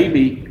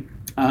 Maybe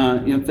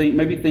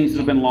maybe things that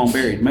have been long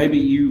buried. Maybe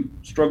you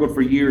struggled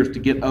for years to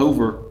get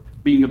over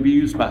being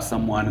abused by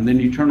someone, and then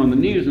you turn on the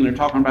news and they're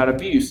talking about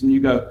abuse, and you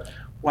go,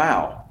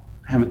 wow,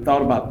 I haven't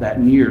thought about that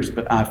in years,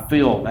 but I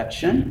feel that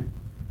shame.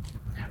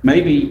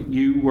 Maybe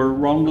you were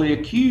wrongly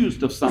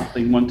accused of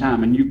something one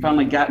time, and you've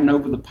finally gotten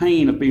over the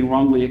pain of being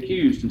wrongly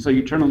accused, and so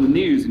you turn on the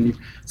news and you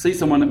see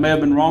someone that may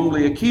have been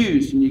wrongly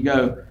accused, and you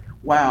go,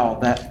 wow,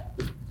 that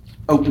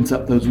opens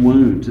up those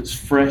wounds. It's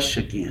fresh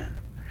again.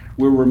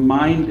 We're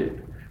reminded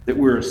that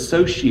we're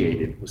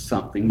associated with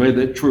something,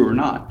 whether it's true or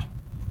not.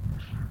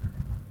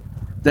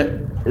 That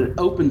it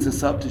opens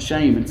us up to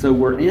shame. And so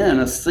we're in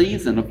a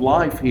season of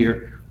life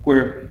here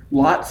where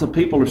lots of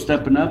people are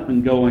stepping up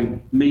and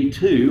going, me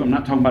too. I'm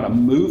not talking about a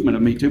movement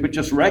of me too, but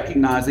just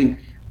recognizing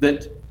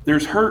that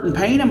there's hurt and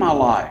pain in my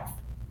life.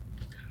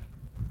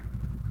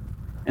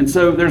 And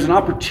so there's an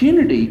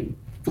opportunity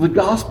for the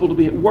gospel to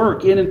be at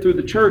work in and through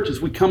the church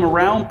as we come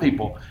around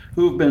people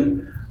who've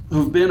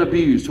been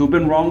abused, who've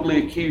been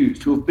wrongly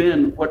accused, who have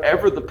been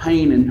whatever the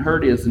pain and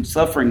hurt is and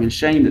suffering and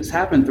shame that's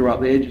happened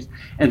throughout the ages,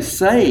 and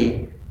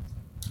say,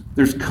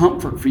 there's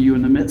comfort for you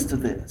in the midst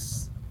of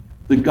this.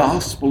 The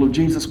gospel of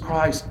Jesus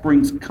Christ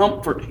brings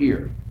comfort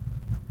here.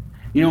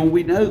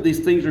 We know these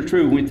things are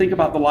true. When we think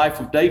about the life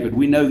of David,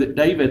 we know that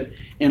David,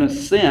 in a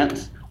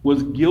sense,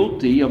 was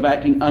guilty of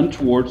acting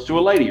untowards to a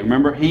lady.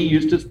 Remember, he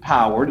used his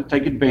power to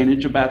take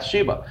advantage of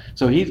Bathsheba.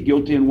 So he's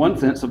guilty in one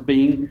sense of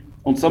being,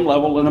 on some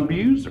level, an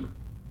abuser.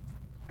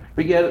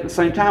 But yet at the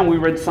same time, we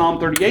read Psalm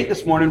 38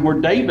 this morning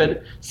where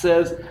David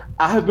says,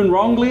 I have been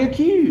wrongly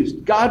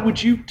accused. God,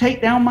 would you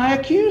take down my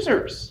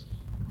accusers?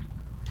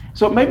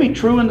 So it may be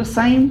true in the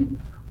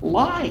same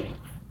life.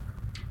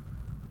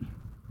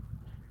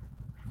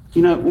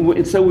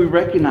 And so we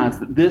recognize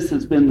that this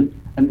has been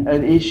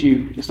an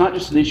issue. It's not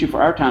just an issue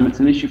for our time, it's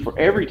an issue for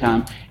every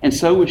time. And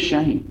so is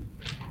shame.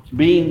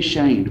 Being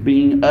shamed,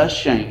 being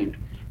ashamed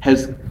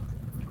has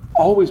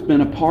always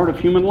been a part of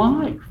human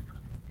life.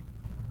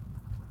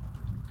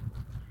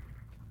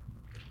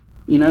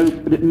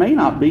 But it may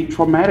not be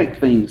traumatic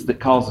things that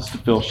cause us to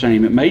feel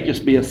shame. It may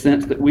just be a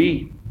sense that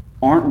we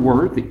aren't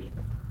worthy.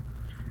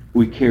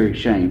 We carry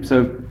shame.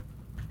 So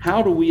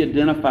how do we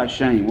identify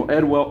shame? Well,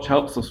 Ed Welch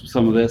helps us with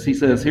some of this. He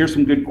says, here's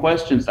some good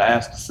questions to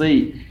ask to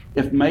see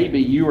if maybe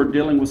you are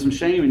dealing with some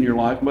shame in your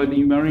life, maybe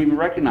you don't even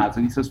recognize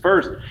it. He says,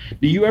 first,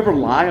 do you ever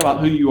lie about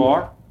who you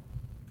are?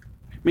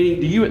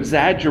 Meaning, do you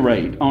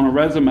exaggerate on a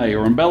resume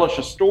or embellish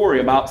a story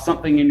about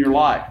something in your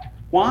life?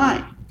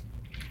 Why?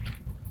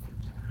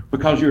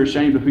 Because you're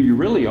ashamed of who you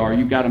really are,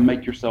 you've got to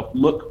make yourself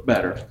look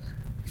better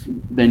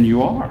than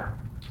you are.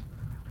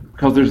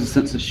 Because there's a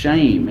sense of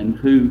shame in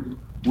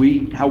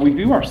how we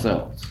view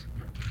ourselves.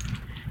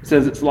 It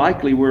says it's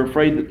likely we're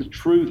afraid that the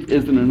truth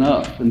isn't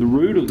enough. And the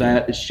root of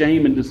that is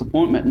shame and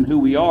disappointment in who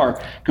we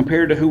are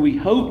compared to who we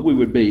hoped we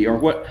would be or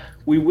what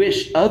we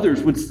wish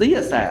others would see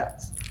us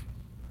as.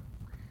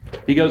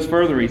 He goes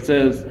further. He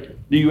says,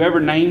 do you ever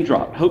name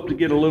drop? Hope to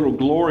get a little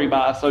glory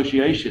by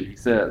association, he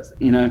says.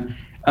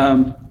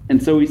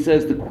 And so he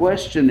says the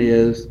question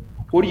is,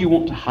 What do you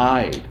want to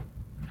hide?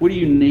 What do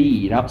you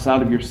need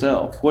outside of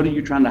yourself? What are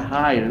you trying to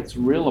hide that's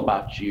real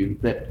about you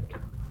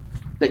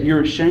that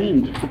you're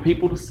ashamed for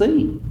people to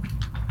see?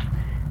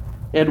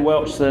 Ed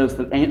Welch says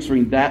that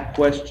answering that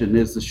question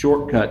is the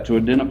shortcut to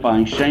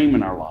identifying shame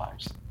in our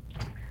lives.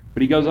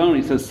 But he goes on,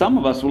 he says, some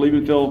of us will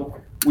even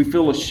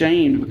feel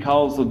ashamed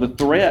because of the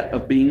threat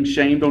of being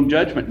shamed on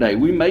Judgment Day.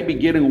 We may be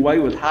getting away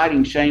with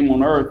hiding shame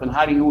on earth and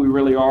hiding who we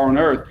really are on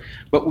earth,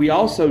 but we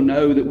also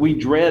know that we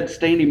dread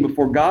standing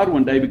before God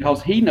one day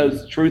because He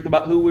knows the truth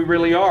about who we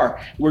really are.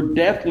 We're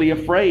deathly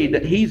afraid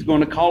that He's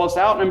going to call us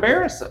out and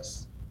embarrass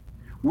us.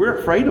 We're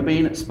afraid of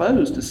being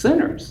exposed as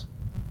sinners.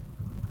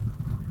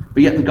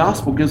 But yet the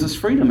gospel gives us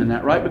freedom in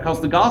that, right? Because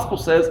the gospel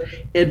says,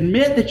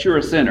 admit that you're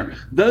a sinner.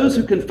 Those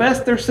who confess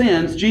their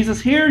sins, Jesus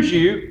hears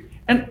you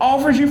and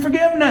offers you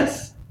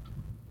forgiveness.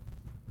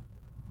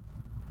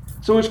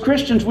 So as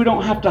Christians, we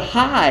don't have to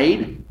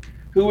hide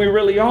who we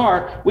really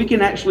are. We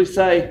can actually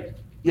say,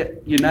 yeah,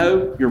 you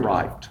know, you're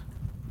right.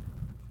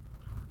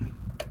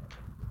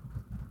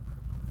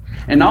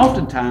 And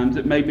oftentimes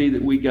it may be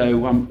that we go,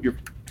 well, you're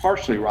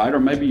partially right, or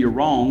maybe you're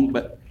wrong,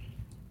 but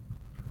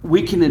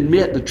we can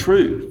admit the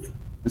truth.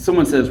 And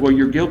someone says, well,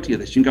 you're guilty of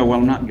this. You can go, well,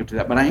 I'm not guilty of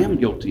that, but I am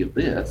guilty of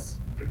this.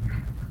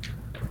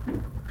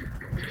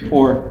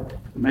 Or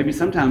maybe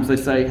sometimes they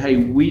say,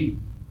 hey,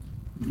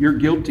 you're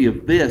guilty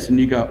of this. And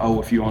you go,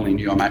 oh, if you only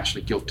knew I'm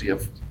actually guilty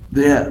of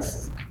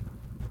this.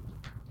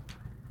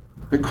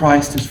 But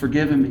Christ has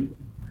forgiven me.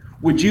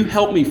 Would you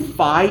help me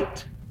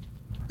fight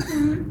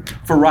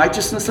for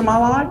righteousness in my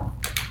life?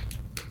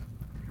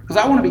 Because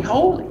I want to be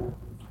holy.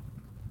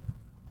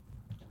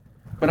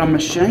 But I'm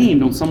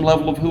ashamed on some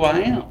level of who I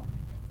am.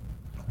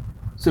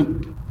 So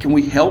can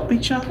we help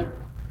each other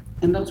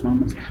in those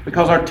moments?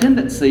 Because our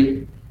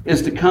tendency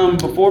is to come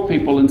before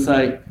people and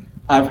say,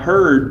 I've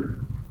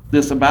heard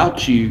this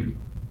about you.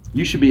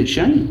 You should be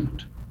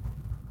ashamed.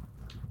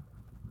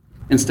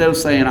 Instead of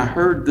saying, I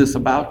heard this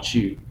about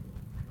you.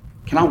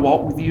 Can I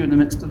walk with you in the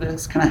midst of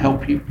this? Can I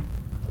help you?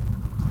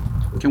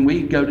 Can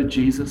we go to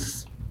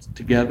Jesus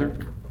together?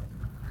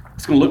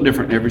 It's going to look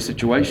different in every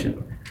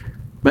situation.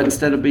 But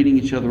instead of beating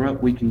each other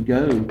up, we can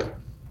go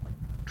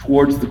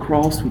towards the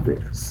cross with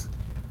this.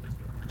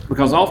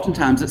 Because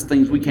oftentimes it's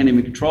things we can't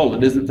even control.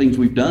 It isn't things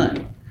we've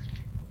done.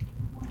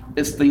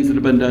 It's things that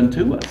have been done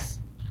to us.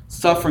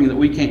 Suffering that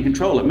we can't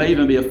control. It may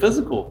even be a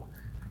physical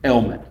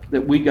ailment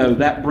that we go,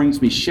 that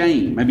brings me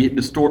shame. Maybe it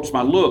distorts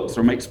my looks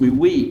or makes me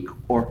weak.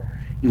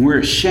 And we're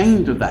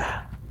ashamed of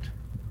that.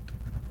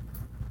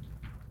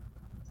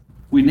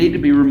 We need to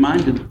be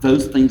reminded that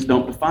those things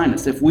don't define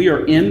us. If we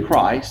are in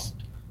Christ,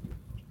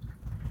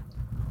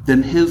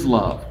 then His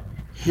love,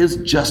 His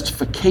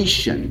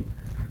justification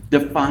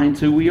defines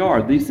who we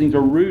are. These things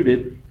are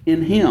rooted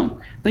in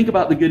Him. Think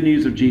about the good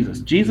news of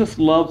Jesus. Jesus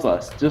loves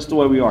us just the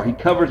way we are. He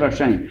covers our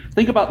shame.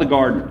 Think about the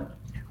garden.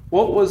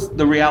 What was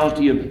the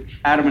reality of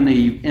Adam and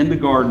Eve in the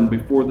garden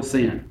before the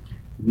sin?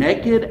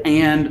 Naked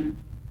and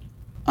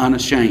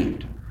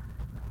unashamed.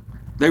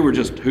 They were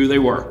just who they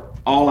were,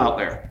 all out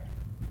there.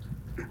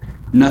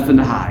 Nothing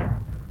to hide.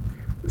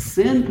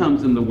 Sin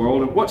comes in the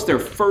world, and what's their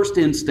first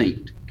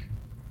instinct?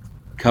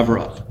 Cover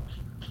up.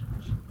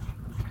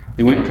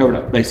 They went and covered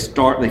up. They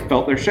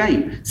felt their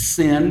shame.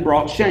 Sin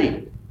brought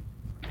shame.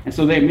 And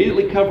so they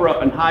immediately cover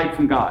up and hide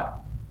from God.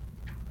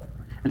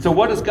 And so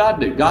what does God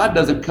do?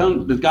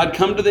 Does God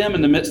come to them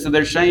in the midst of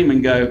their shame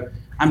and go,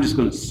 I'm just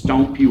going to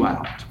stomp you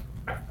out.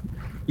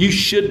 You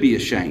should be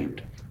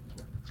ashamed.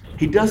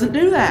 He doesn't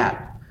do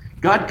that.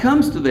 God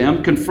comes to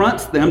them,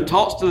 confronts them,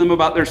 talks to them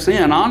about their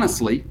sin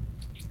honestly.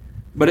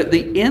 But at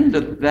the end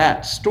of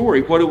that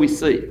story, what do we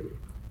see?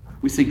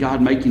 We see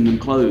God making them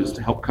clothes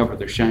to help cover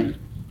their shame,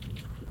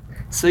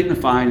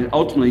 signifying that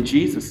ultimately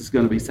Jesus is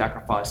going to be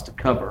sacrificed to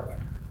cover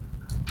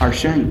our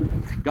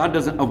shame. God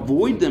doesn't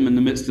avoid them in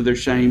the midst of their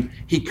shame.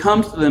 He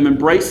comes to them,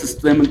 embraces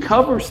them, and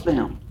covers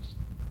them.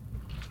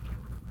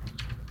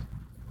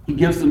 He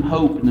gives them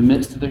hope in the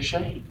midst of their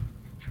shame.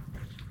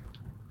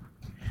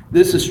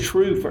 This is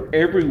true for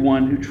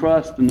everyone who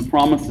trusts in the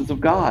promises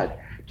of God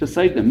to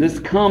save them. This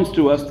comes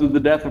to us through the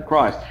death of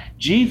Christ.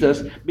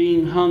 Jesus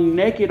being hung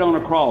naked on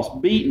a cross,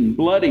 beaten,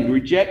 bloodied,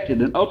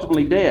 rejected, and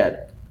ultimately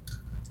dead.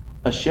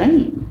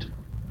 Ashamed.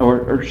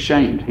 Or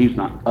shamed. He's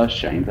not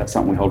ashamed. That's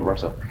something we hold to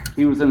ourselves.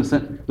 He was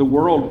innocent. The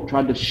world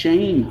tried to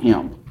shame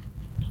him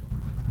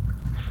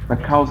by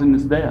causing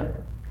his death.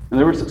 And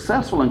they were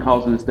successful in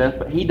causing his death,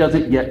 but he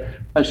doesn't get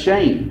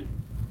ashamed.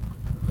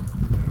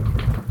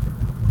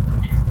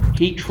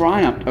 He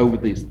triumphed over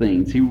these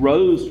things. He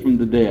rose from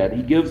the dead.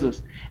 He gives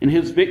us, and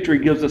his victory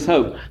gives us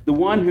hope. The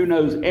one who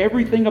knows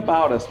everything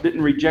about us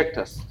didn't reject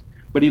us,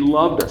 but he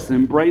loved us,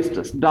 embraced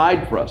us,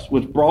 died for us,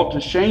 was brought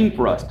to shame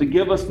for us, to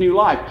give us new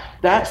life.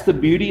 That's the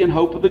beauty and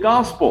hope of the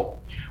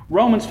gospel.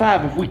 Romans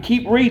 5, if we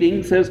keep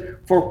reading, says,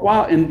 for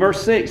while, in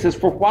verse 6, says,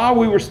 for while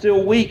we were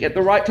still weak at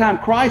the right time,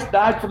 Christ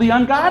died for the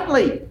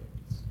ungodly.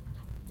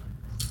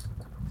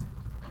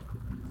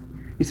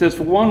 He says,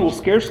 for one will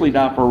scarcely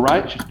die for a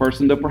righteous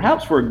person, though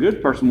perhaps for a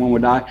good person one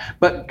would die.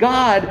 But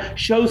God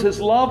shows his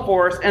love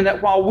for us, and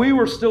that while we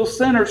were still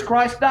sinners,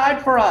 Christ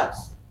died for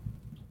us.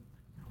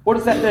 What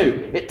does that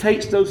do? It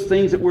takes those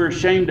things that we're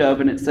ashamed of,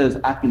 and it says,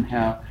 I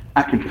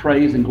can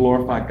praise and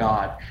glorify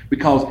God.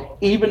 Because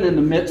even in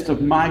the midst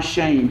of my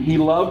shame, he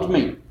loved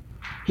me.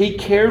 He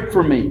cared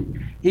for me.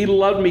 He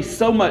loved me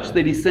so much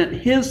that he sent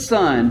his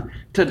son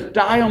to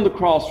die on the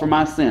cross for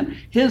my sin.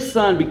 His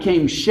son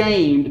became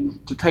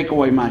shamed to take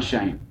away my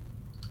shame.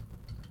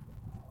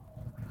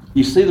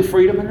 You see the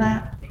freedom in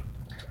that?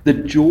 The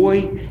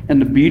joy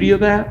and the beauty of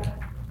that?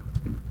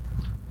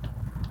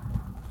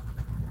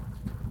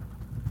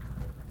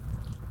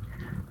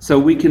 So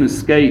we can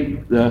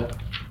escape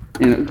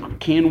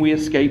can we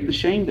escape the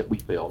shame that we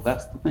feel?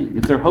 That's the thing.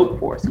 Is there hope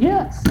for us?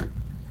 Yes.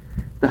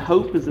 The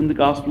hope is in the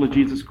gospel of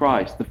Jesus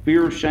Christ. The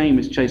fear of shame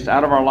is chased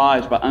out of our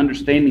lives by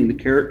understanding the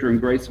character and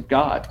grace of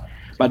God,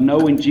 by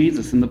knowing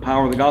Jesus and the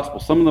power of the gospel.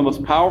 Some of the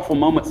most powerful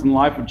moments in the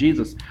life of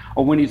Jesus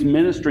are when he's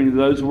ministering to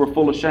those who are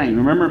full of shame.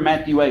 Remember in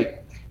Matthew 8,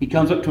 he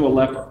comes up to a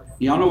leper.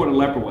 Y'all know what a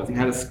leper was. He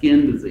had a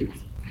skin disease.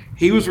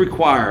 He was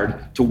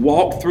required to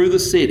walk through the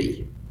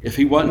city, if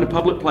he wasn't in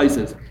public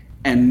places,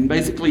 and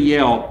basically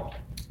yell,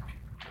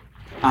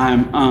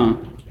 I'm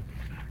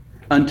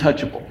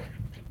untouchable,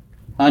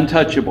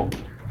 untouchable,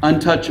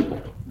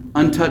 untouchable,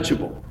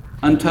 untouchable,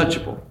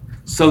 untouchable,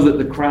 so that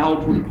the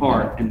crowd would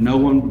part and no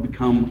one would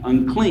become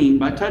unclean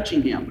by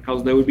touching him,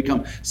 because they would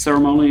become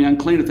ceremonially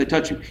unclean if they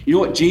touch him. You know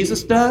what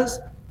Jesus does?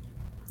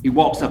 He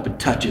walks up and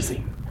touches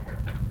him.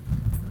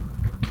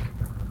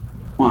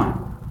 Why?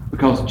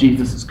 Because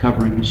Jesus is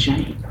covering his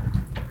shame.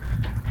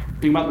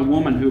 Think about the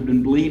woman who had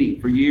been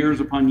bleeding for years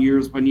upon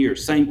years upon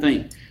years. Same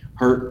thing.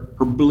 Her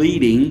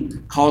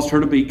bleeding caused her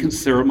to be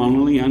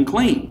ceremonially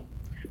unclean.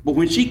 But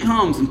when she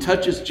comes and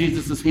touches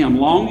Jesus' hem,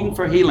 longing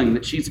for healing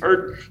that she's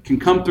heard can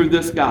come through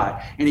this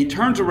guy, and he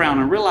turns around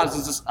and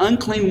realizes this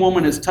unclean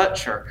woman has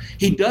touched her,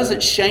 he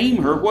doesn't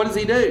shame her. What does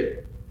he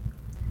do?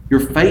 Your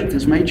faith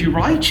has made you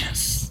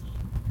righteous.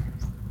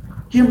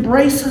 He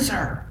embraces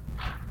her.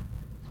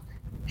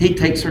 He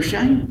takes her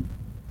shame.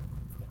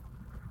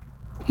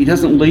 He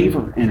doesn't leave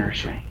her in her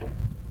shame.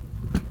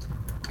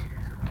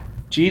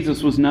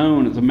 Jesus was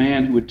known as a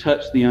man who would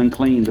touch the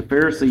unclean. The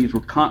Pharisees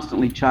were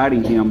constantly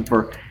chiding him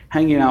for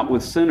hanging out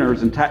with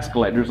sinners and tax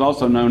collectors,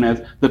 also known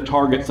as the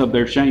targets of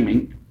their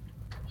shaming.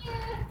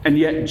 And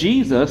yet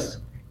Jesus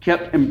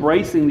kept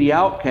embracing the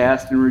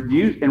outcast and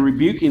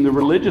rebuking the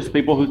religious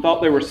people who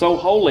thought they were so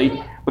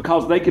holy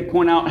because they could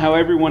point out how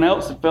everyone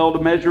else had failed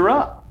to measure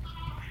up.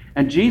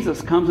 And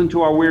Jesus comes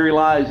into our weary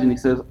lives and he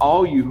says,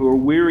 all you who are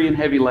weary and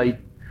heavy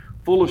laden,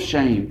 full of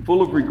shame,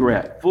 full of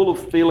regret, full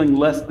of feeling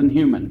less than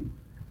human,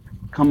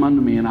 come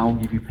unto me and I will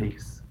give you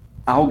peace.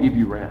 I will give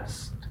you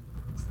rest.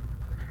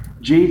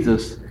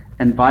 Jesus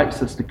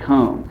invites us to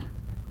come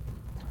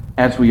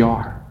as we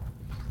are,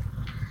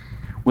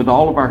 with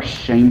all of our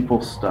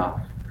shameful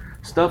stuff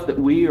that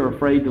we are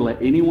afraid to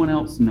let anyone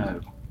else know.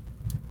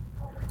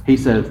 He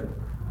says,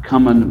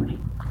 come unto me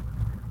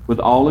with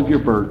all of your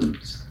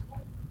burdens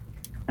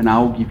and I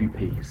will give you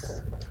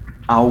peace.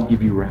 I will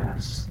give you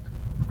rest.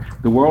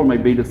 The world may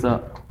beat us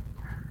up.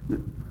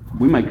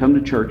 We may come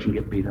to church and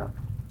get beat up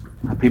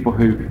by people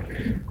who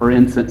are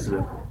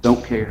insensitive,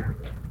 don't care.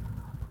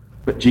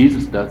 But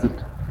Jesus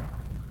doesn't.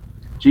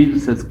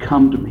 Jesus says,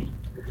 come to me.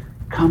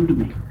 Come to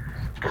me.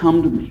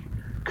 Come to me.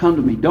 Come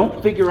to me.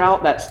 Don't figure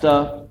out that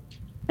stuff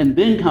and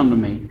then come to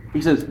me.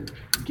 He says,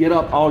 get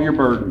up all your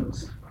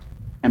burdens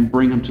and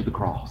bring them to the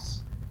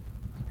cross.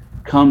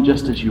 Come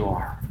just as you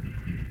are.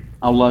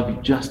 I'll love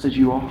you just as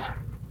you are.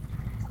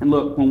 And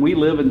look, when we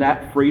live in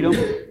that freedom,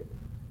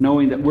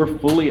 knowing that we're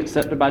fully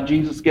accepted by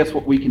Jesus, guess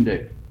what we can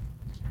do?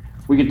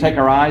 We can take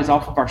our eyes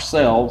off of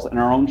ourselves and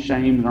our own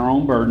shame and our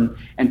own burden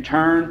and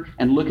turn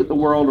and look at the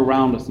world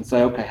around us and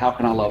say, okay, how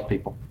can I love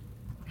people?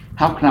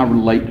 How can I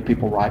relate to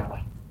people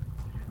rightly?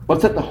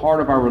 What's at the heart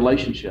of our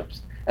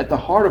relationships? At the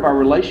heart of our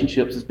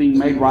relationships is being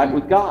made right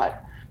with God.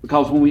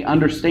 Because when we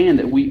understand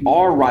that we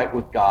are right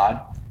with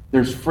God,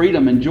 there's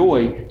freedom and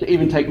joy to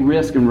even take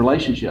risk in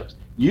relationships.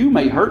 You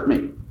may hurt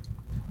me.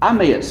 I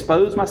may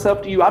expose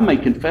myself to you. I may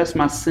confess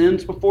my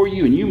sins before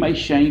you, and you may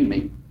shame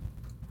me.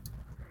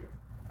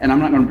 And I'm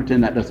not going to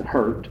pretend that doesn't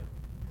hurt.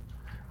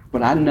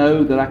 But I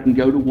know that I can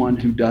go to one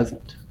who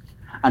doesn't.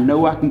 I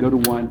know I can go to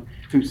one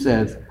who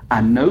says, I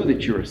know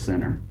that you're a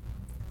sinner.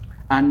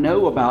 I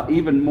know about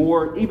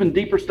even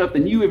deeper stuff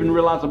than you even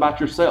realize about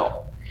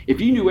yourself. If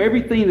you knew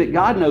everything that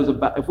God knows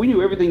about, if we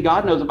knew everything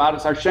God knows about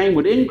us, our shame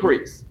would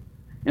increase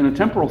in a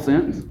temporal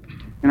sense,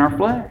 in our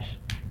flesh.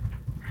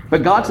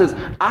 But God says,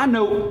 I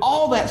know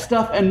all that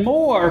stuff and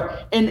more.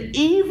 And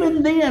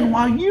even then,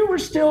 while you were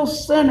still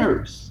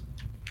sinners,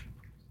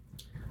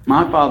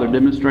 my Father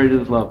demonstrated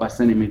his love by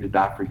sending me to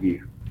die for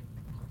you.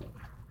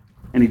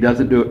 And he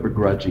doesn't do it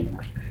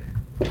begrudgingly.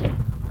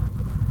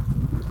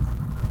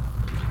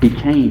 He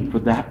came for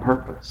that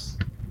purpose,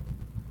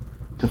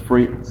 to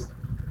free us.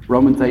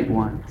 Romans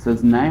 8:1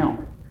 says, now,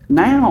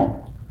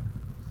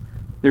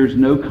 there's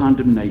no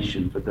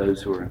condemnation for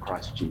those who are in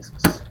Christ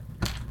Jesus.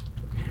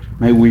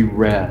 May we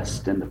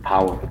rest in the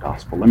power of the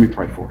gospel. Let me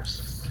pray for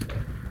us.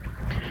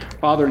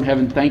 Father in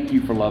heaven, thank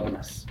you for loving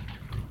us.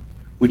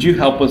 Would you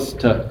help us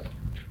to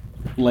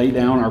lay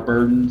down our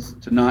burdens,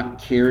 to not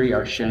carry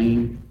our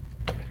shame,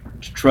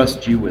 to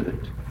trust you with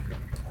it?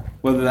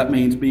 Whether that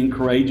means being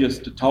courageous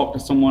to talk to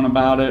someone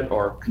about it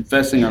or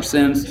confessing our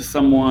sins to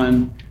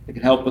someone that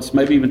could help us,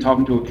 maybe even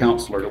talking to a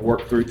counselor to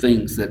work through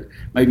things that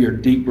maybe are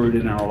deep-rooted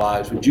in our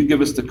lives. Would you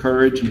give us the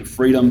courage and the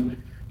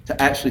freedom to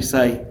actually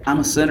say, I'm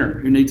a sinner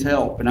who needs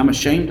help, and I'm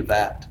ashamed of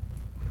that,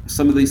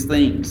 some of these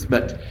things,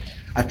 but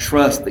I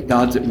trust that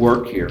God's at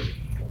work here,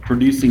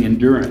 producing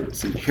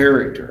endurance and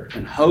character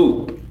and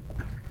hope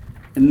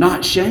and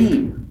not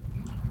shame.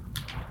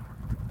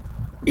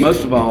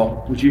 Most of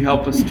all, would you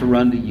help us to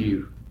run to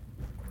you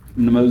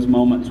in those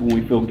moments when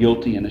we feel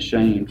guilty and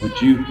ashamed?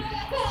 Would you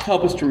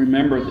help us to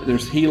remember that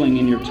there's healing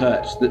in your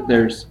touch, that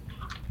there's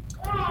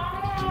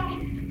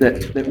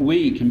that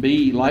we can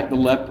be like the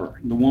leper,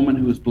 the woman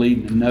who was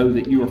bleeding, and know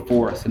that you are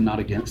for us and not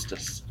against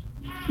us.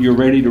 You're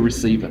ready to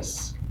receive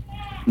us,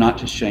 not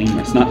to shame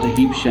us, not to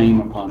heap shame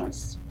upon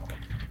us,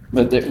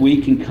 but that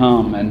we can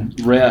come and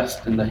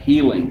rest in the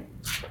healing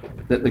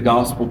that the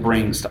gospel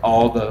brings to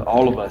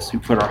all of us who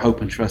put our hope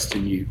and trust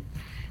in you.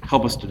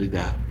 Help us to do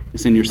that.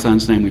 It's in your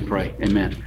Son's name we pray. Amen.